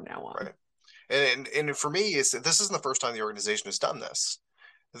suit from now on. Right. And for me, this isn't the first time the organization has done this.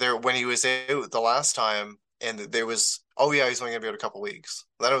 When he was out the last time, and there was, oh yeah, he's only going to be out a couple weeks.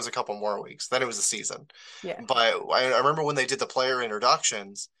 Then it was a couple more weeks. Then it was a season. Yeah. But I remember when they did the player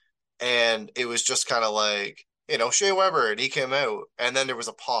introductions, and it was just kind of like, Shea Weber, and he came out, and then there was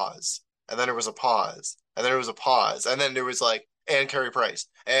a pause, and then there was a pause, and then there was a pause, and then there was like, and Carey Price,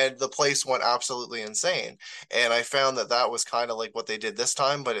 and the place went absolutely insane. And I found that was kind of like what they did this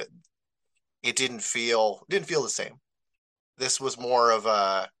time, but it didn't feel the same. This was more of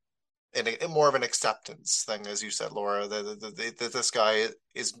an acceptance thing, as you said, Laura. That this guy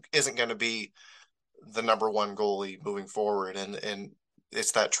isn't going to be the number one goalie moving forward, and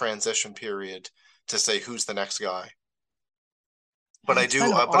it's that transition period to say who's the next guy. But I do.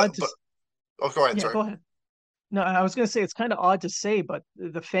 Oh, go ahead. Yeah, sorry. Go ahead. No, I was going to say it's kind of odd to say, but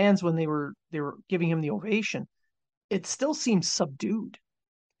the fans, when they were giving him the ovation, it still seems subdued,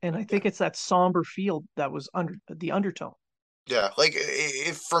 and I think it's that somber feel that was under the undertone. Yeah, like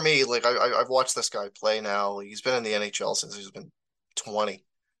for me, like I've watched this guy play now. He's been in the NHL since he's been 20.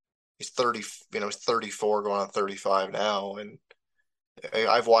 He's 30. He's 34, going on 35 now, and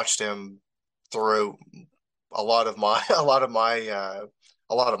I've watched him throughout a lot of my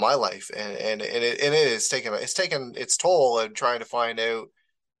life, and it's taken its toll in trying to find out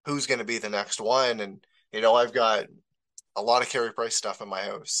who's going to be the next one. And I've got a lot of Carey Price stuff in my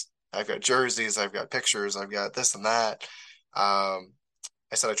house. I've got jerseys, I've got pictures, I've got this and that. I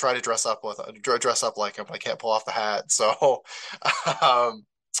said I try to dress up like him, but I can't pull off the hat. So,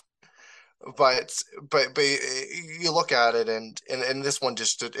 but you look at it, and this one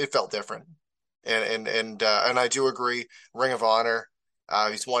just it felt different, and I do agree. Ring of Honor,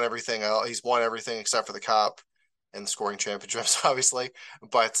 he's won everything. He's won everything except for the cup and scoring championships, obviously.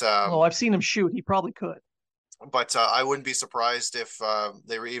 But I've seen him shoot. He probably could. But I wouldn't be surprised if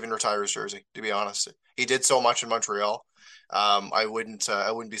they were even retire his jersey. To be honest, he did so much in Montreal. I wouldn't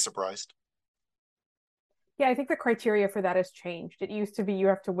be surprised. Yeah, I think the criteria for that has changed. It used to be you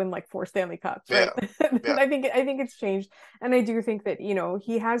have to win like 4 Stanley Cups, right? Yeah. I think it's changed, and I do think that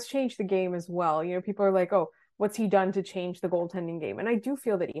he has changed the game as well. People are like, oh, what's he done to change the goaltending game? And I do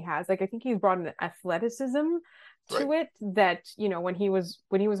feel that he has. Like, I think he's brought an athleticism to it that when he was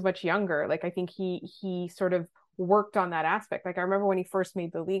much younger, like I think he sort of worked on that aspect. Like I remember when he first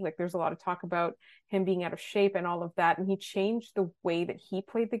made the league, like there's a lot of talk about him being out of shape and all of that, and he changed the way that he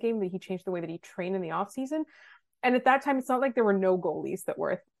played the game, that he changed the way that he trained in the off season. And at that time, it's not like there were no goalies that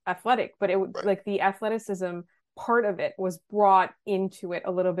were athletic, but it would like the athleticism part of it was brought into it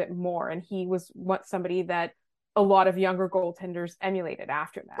a little bit more, and he was somebody that a lot of younger goaltenders emulated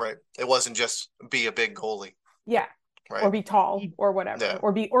after that. Right. It wasn't just be a big goalie. Yeah. Right. Or be tall or whatever,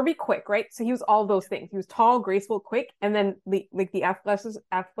 or be quick, right? So he was all those things. He was tall, graceful, quick, and then the athleticism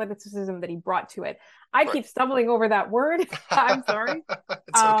that he brought to it. I keep stumbling over that word. I'm sorry.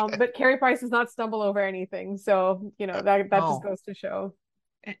 Okay. But Carey Price does not stumble over anything. So, that just goes to show.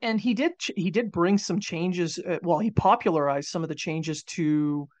 And he did bring some changes. He popularized some of the changes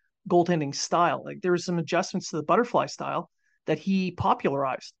to goaltending style. Like there was some adjustments to the butterfly style that he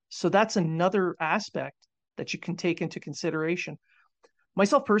popularized. So that's another aspect that you can take into consideration.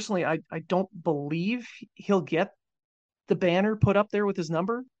 Myself personally, I don't believe he'll get the banner put up there with his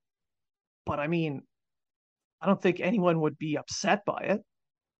number, but I mean, I don't think anyone would be upset by it.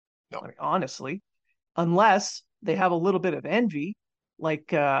 No. I mean, honestly, unless they have a little bit of envy,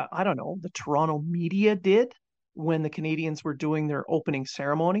 like I don't know, the Toronto media did when the Canadians were doing their opening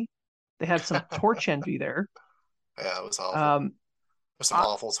ceremony. They had some torch envy there. Yeah, it was awful. There's some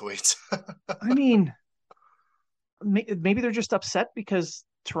awful tweets. I mean, maybe they're just upset because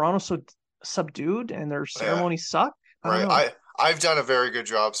Toronto's so subdued and their Yeah, ceremonies suck. I don't right. know. I've done a very good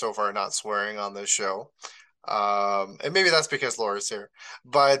job so far not swearing on this show. And maybe that's because Laura's here.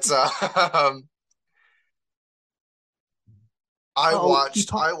 But Oh, he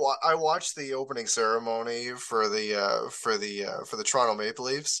I watched the opening ceremony for the Toronto Maple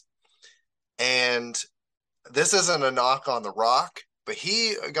Leafs, and this isn't a knock on The Rock, but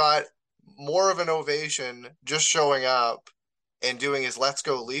he got more of an ovation just showing up and doing his "Let's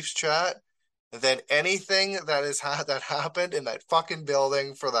Go Leafs" chat than anything that happened in that fucking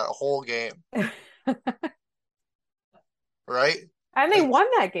building for that whole game, right? And they Like, won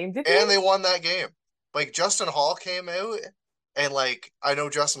that game, didn't and they? they won that game. Like Justin Hall came out, and like I know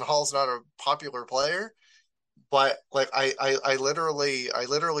Justin Hall's not a popular player, but like I literally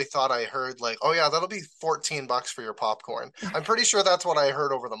thought I heard like, oh yeah, that'll be $14 for your popcorn. I'm pretty sure that's what I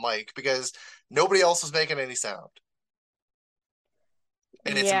heard over the mic because nobody else was making any sound.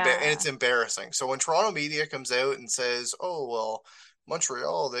 And Yeah. it's embarrassing. So when Toronto media comes out and says, "Oh well,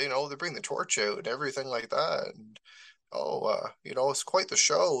 Montreal, they bring the torch out and everything like that," and it's quite the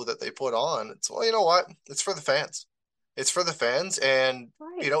show that they put on. It's well, you know what? It's for the fans. It's for the fans, and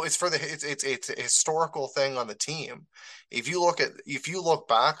Right. it's a historical thing on the team. If you look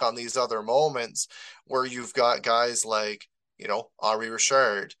back on these other moments where you've got guys like Henri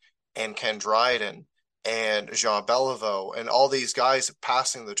Richard and Ken Dryden and Jean Beliveau and all these guys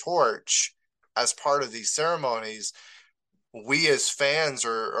passing the torch as part of these ceremonies, we as fans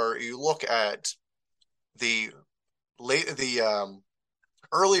or you look at the the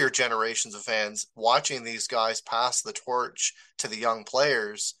earlier generations of fans watching these guys pass the torch to the young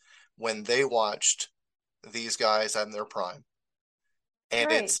players when they watched these guys in their prime. And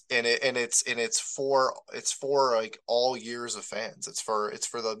Right. it's for like all years of fans. It's for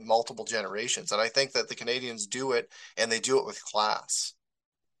the multiple generations. And I think that the Canadians do it and they do it with class.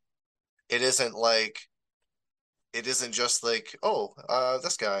 It isn't like it isn't just like, oh,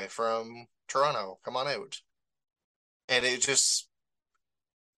 this guy from Toronto, come on out. And it just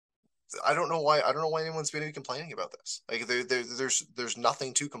I don't know why anyone's been complaining about this. Like there's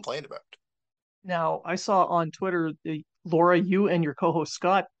nothing to complain about. Now, I saw on Twitter, Laura, you and your co-host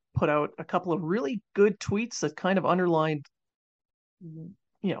Scott put out a couple of really good tweets that kind of underlined,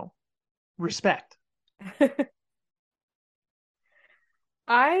 respect.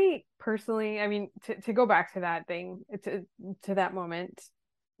 I personally, I mean, to go back to that thing, to that moment,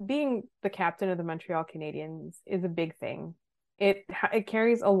 being the captain of the Montreal Canadiens is a big thing. It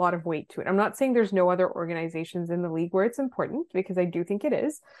carries a lot of weight to it. I'm not saying there's no other organizations in the league where it's important because I do think it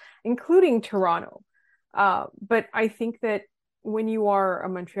is, including Toronto. But I think that when you are a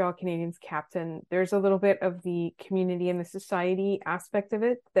Montreal Canadiens captain, there's a little bit of the community and the society aspect of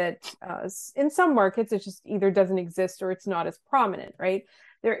it that in some markets it just either doesn't exist or it's not as prominent, right?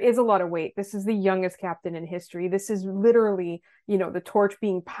 There is a lot of weight. This is the youngest captain in history. This is literally, the torch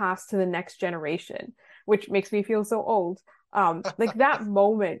being passed to the next generation, which makes me feel so old. Like that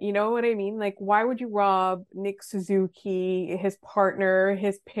moment, you know what I mean? Like, why would you rob Nick Suzuki, his partner,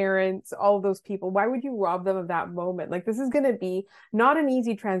 his parents, all of those people? Why would you rob them of that moment? Like, this is going to be not an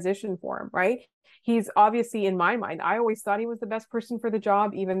easy transition for him, right? He's obviously, in my mind, I always thought he was the best person for the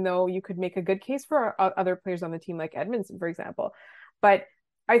job, even though you could make a good case for other players on the team, like Edmondson, for example. But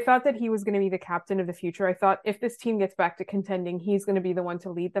I thought that he was going to be the captain of the future. I thought if this team gets back to contending, he's going to be the one to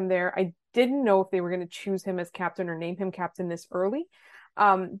lead them there. I didn't know if they were going to choose him as captain or name him captain this early.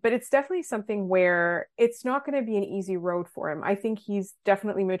 But it's definitely something where it's not going to be an easy road for him. I think he's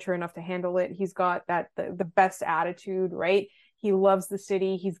definitely mature enough to handle it. He's got the best attitude, right? He loves the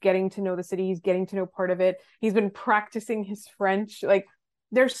city. He's getting to know the city. He's getting to know part of it. He's been practicing his French. Like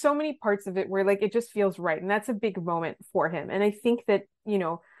there's so many parts of it where like it just feels right. And that's a big moment for him. And I think that,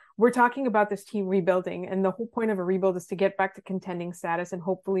 we're talking about this team rebuilding, and the whole point of a rebuild is to get back to contending status and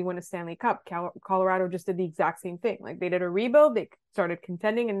hopefully win a Stanley Cup. Colorado just did the exact same thing. Like they did a rebuild, they started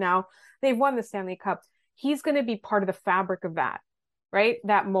contending, and now they've won the Stanley Cup. He's going to be part of the fabric of that, right?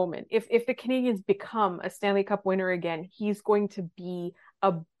 That moment. If the Canadians become a Stanley Cup winner again, he's going to be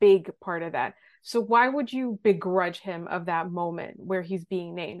a big part of that. So why would you begrudge him of that moment where he's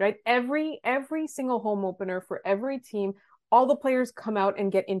being named, right? Every single home opener for every team, all the players come out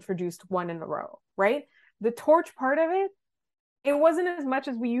and get introduced one in a row, right? The torch part of it, it wasn't as much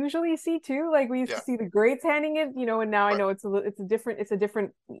as we usually see too. Like we used to Yeah, see the greats handing it, and now I right. know it's a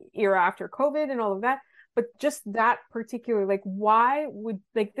different era after COVID and all of that. But just that particular, like, why would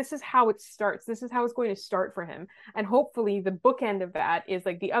like this is how it starts. This is how it's going to start for him. And hopefully the bookend of that is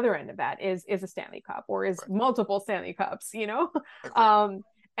like the other end of that is a Stanley Cup or is Right. multiple Stanley Cups, Agreed. Um,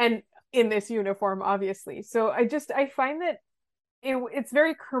 and in this uniform, obviously. So I find that it's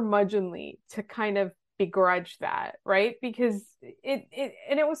very curmudgeonly to kind of begrudge that, right? Because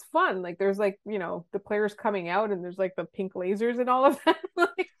it was fun. Like there's like, the players coming out and there's like the pink lasers and all of that.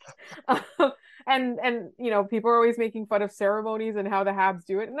 Like, and people are always making fun of ceremonies and how the Habs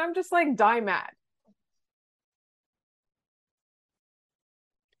do it. And I'm just like, die mad.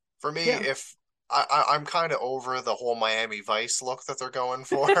 For me, Yeah. if I'm kind of over the whole Miami Vice look that they're going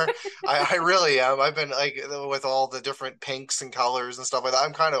for. I really am. I've been like with all the different pinks and colors and stuff like that.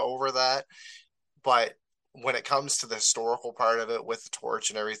 I'm kind of over that. But when it comes to the historical part of it with the torch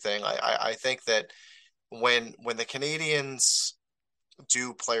and everything, I think that when the Canadians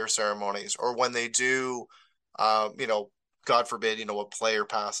do player ceremonies or when they do, God forbid, a player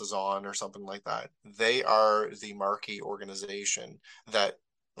passes on or something like that, they are the marquee organization that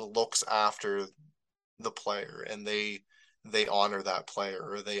looks after the player and they honor that player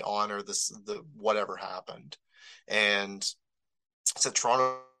or they honor the whatever happened. And so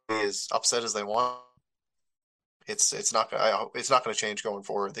Toronto is upset as they want. It's not going to change going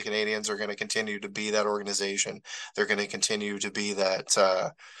forward. The Canadians are going to continue to be that organization. They're going to continue to be that.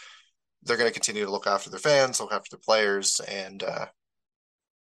 They're going to continue to look after their fans, look after their players, and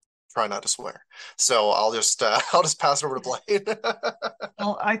try not to swear. So I'll just pass it over to Blaine.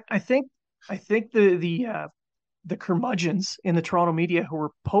 Well, I think the curmudgeons in the Toronto media who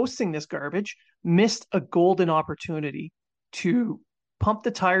were posting this garbage missed a golden opportunity to pump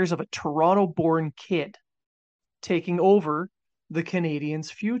the tires of a Toronto-born kid taking over the Canadians'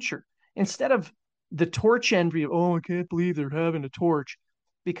 future. Instead of the torch envy of, oh, I can't believe they're having a torch,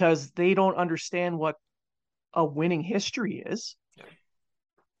 because they don't understand what a winning history is.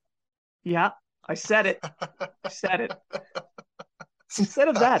 Yeah, I said it. I said it. Instead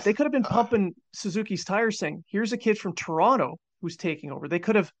of that, they could have been pumping Suzuki's tires saying, here's a kid from Toronto who's taking over. They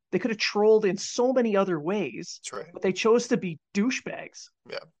could have trolled in so many other ways. That's right. But they chose to be douchebags.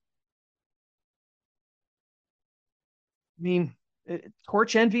 Yeah. I mean,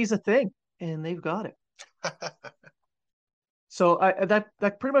 torch envy is a thing, and they've got it. So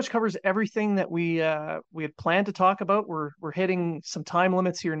that pretty much covers everything that we had planned to talk about. We're hitting some time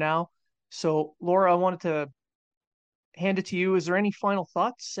limits here now. So Laura, I wanted to hand it to you. Is there any final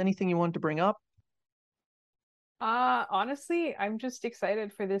thoughts? Anything you wanted to bring up? Honestly, I'm just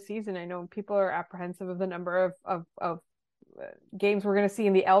excited for this season. I know people are apprehensive of the number of games we're going to see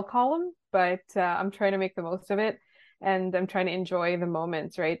in the L column, but I'm trying to make the most of it. And I'm trying to enjoy the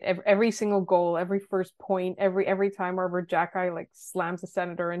moments, right? Every single goal, every first point, every time Robert Xhekaj like slams a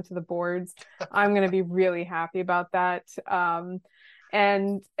Senator into the boards, I'm gonna be really happy about that.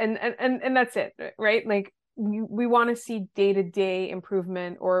 And that's it, right? Like we want to see day-to-day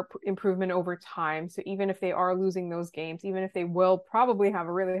improvement or improvement over time. So even if they are losing those games, even if they will probably have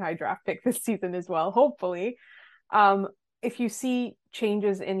a really high draft pick this season as well, hopefully, if you see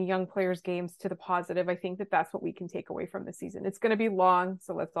changes in young players' games to the positive, I think that that's what we can take away from the season. It's going to be long,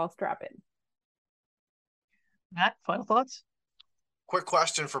 so let's all strap in. Matt, final thoughts? Quick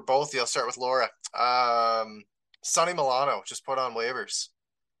question for both of you. I'll start with Laura. Sonny Milano just put on waivers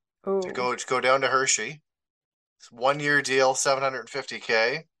to go down to Hershey. 1-year deal,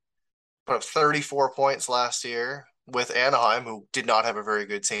 $750K. Put up 34 points last year with Anaheim, who did not have a very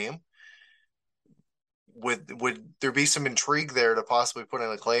good team. Would there be some intrigue there to possibly put in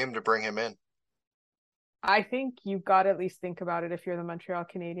a claim to bring him in? I think you've got to at least think about it if you're the Montreal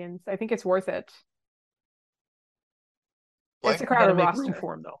Canadiens. I think it's worth it. It's a crowded roster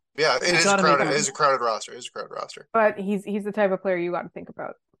for him, though. Yeah, it is a crowded. It is a crowded roster. It is a crowded roster. But he's the type of player you got to think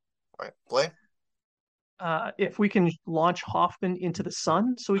about. All right, Blaine. If we can launch Hoffman into the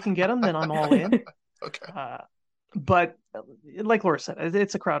sun so we can get him, then I'm all in. Okay. But like Laura said,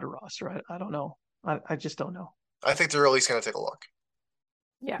 it's a crowded roster. I don't know. I just don't know. I think they're at least going to take a look.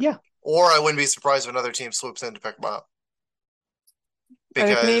 Yeah. Or I wouldn't be surprised if another team swoops in to pick them up. Because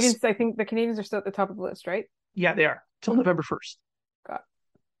the Canadiens, I think the Canadiens are still at the top of the list, right? Yeah, they are till November 1st. Got it.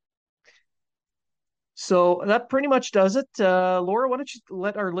 So that pretty much does it. Laura, why don't you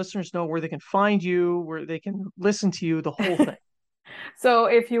let our listeners know where they can find you, where they can listen to you, the whole thing. So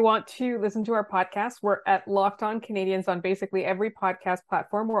if you want to listen to our podcast, we're at Locked On Canadiens on basically every podcast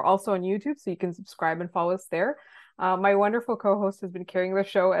platform. We're also on YouTube, so you can subscribe and follow us there. My wonderful co-host has been carrying the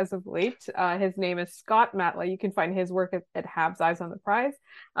show as of late. His name is Scott Matla. You can find his work at Habs Eyes on the Prize.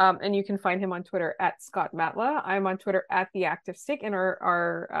 And you can find him on Twitter at Scott Matla. I'm on Twitter at The Active Stick, and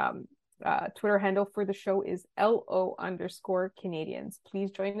our Twitter handle for the show is LO_Canadiens.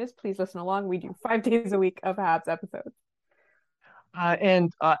 Please join us. Please listen along. We do 5 days a week of Habs episodes.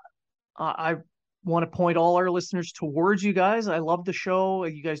 And I want to point all our listeners towards you guys. I love the show.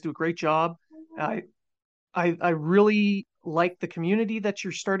 You guys do a great job. I really like the community that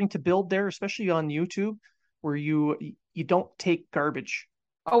you're starting to build there, especially on YouTube, where you don't take garbage.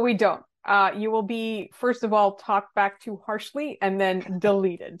 Oh, we don't. You will be, first of all, talked back to harshly and then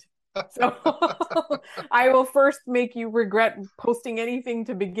deleted. So I will first make you regret posting anything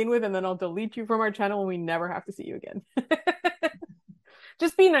to begin with, and then I'll delete you from our channel and we never have to see you again.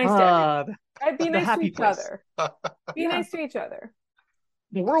 Just be nice to everyone. Be nice to each other. Be nice to each other.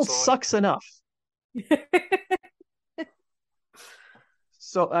 The world sucks enough.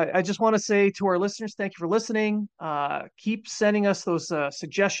 So I just want to say to our listeners, thank you for listening. Keep sending us those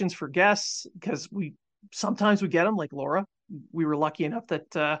suggestions for guests, because sometimes we get them, like Laura. We were lucky enough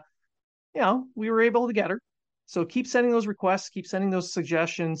that we were able to get her. So keep sending those requests, keep sending those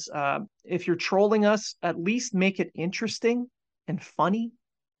suggestions. If you're trolling us, at least make it interesting and funny.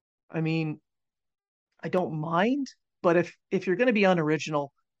 I mean, I don't mind, but if you're going to be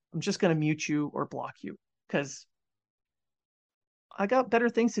unoriginal, I'm just going to mute you or block you, because I got better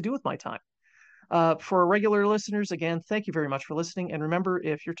things to do with my time. For our regular listeners, again, thank you very much for listening. And remember,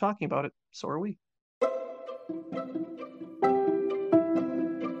 if you're talking about it, so are we.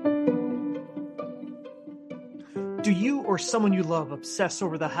 Do you or someone you love obsess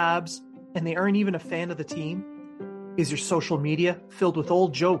over the Habs and they aren't even a fan of the team? Is your social media filled with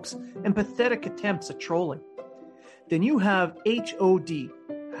old jokes and pathetic attempts at trolling? Then you have HOD,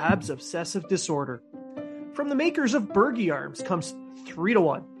 Habs Obsessive Disorder. From the makers of Bergie Arms comes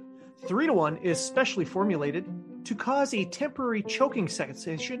 3-to-1. 3-to-1 is specially formulated to cause a temporary choking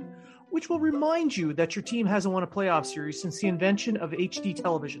sensation, which will remind you that your team hasn't won a playoff series since the invention of HD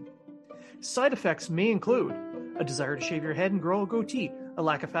television. Side effects may include a desire to shave your head and grow a goatee, a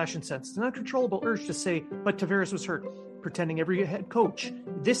lack of fashion sense, an uncontrollable urge to say, but Tavares was hurt, pretending every head coach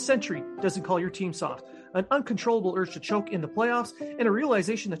this century doesn't call your team soft, an uncontrollable urge to choke in the playoffs, and a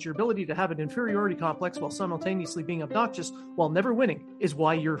realization that your ability to have an inferiority complex while simultaneously being obnoxious while never winning is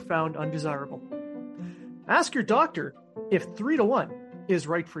why you're found undesirable. Ask your doctor if 3-to-1 is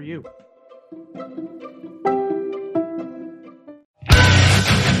right for you.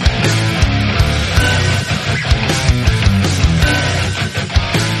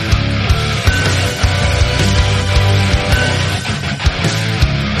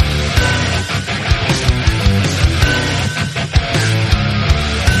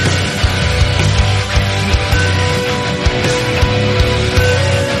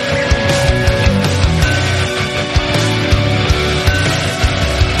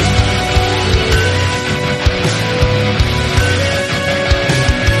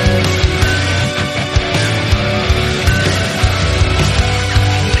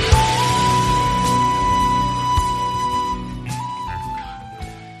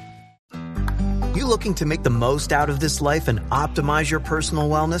 Looking to make the most out of this life and optimize your personal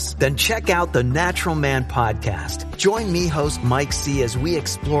wellness? Then check out the Natural Man Podcast. Join me, host Mike C., as we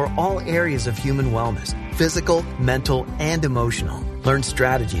explore all areas of human wellness, physical, mental, and emotional. Learn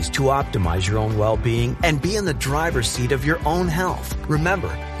strategies to optimize your own well-being and be in the driver's seat of your own health.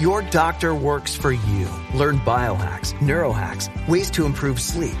 Remember, your doctor works for you. Learn biohacks, neurohacks, ways to improve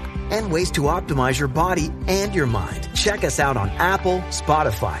sleep, and ways to optimize your body and your mind. Check us out on Apple,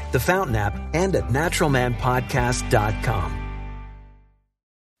 Spotify, the Fountain app, and at naturalmanpodcast.com.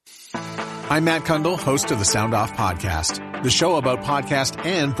 I'm Matt Kundle, host of the Sound Off Podcast, the show about podcast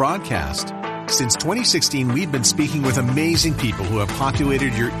and broadcast. Since 2016, we've been speaking with amazing people who have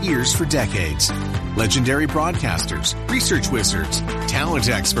populated your ears for decades. Legendary broadcasters, research wizards, talent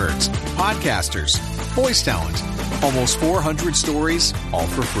experts, podcasters, voice talent. Almost 400 stories, all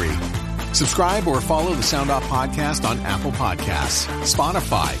for free. Subscribe or follow the Sound Off Podcast on Apple Podcasts,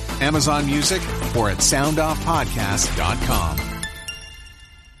 Spotify, Amazon Music, or at soundoffpodcast.com.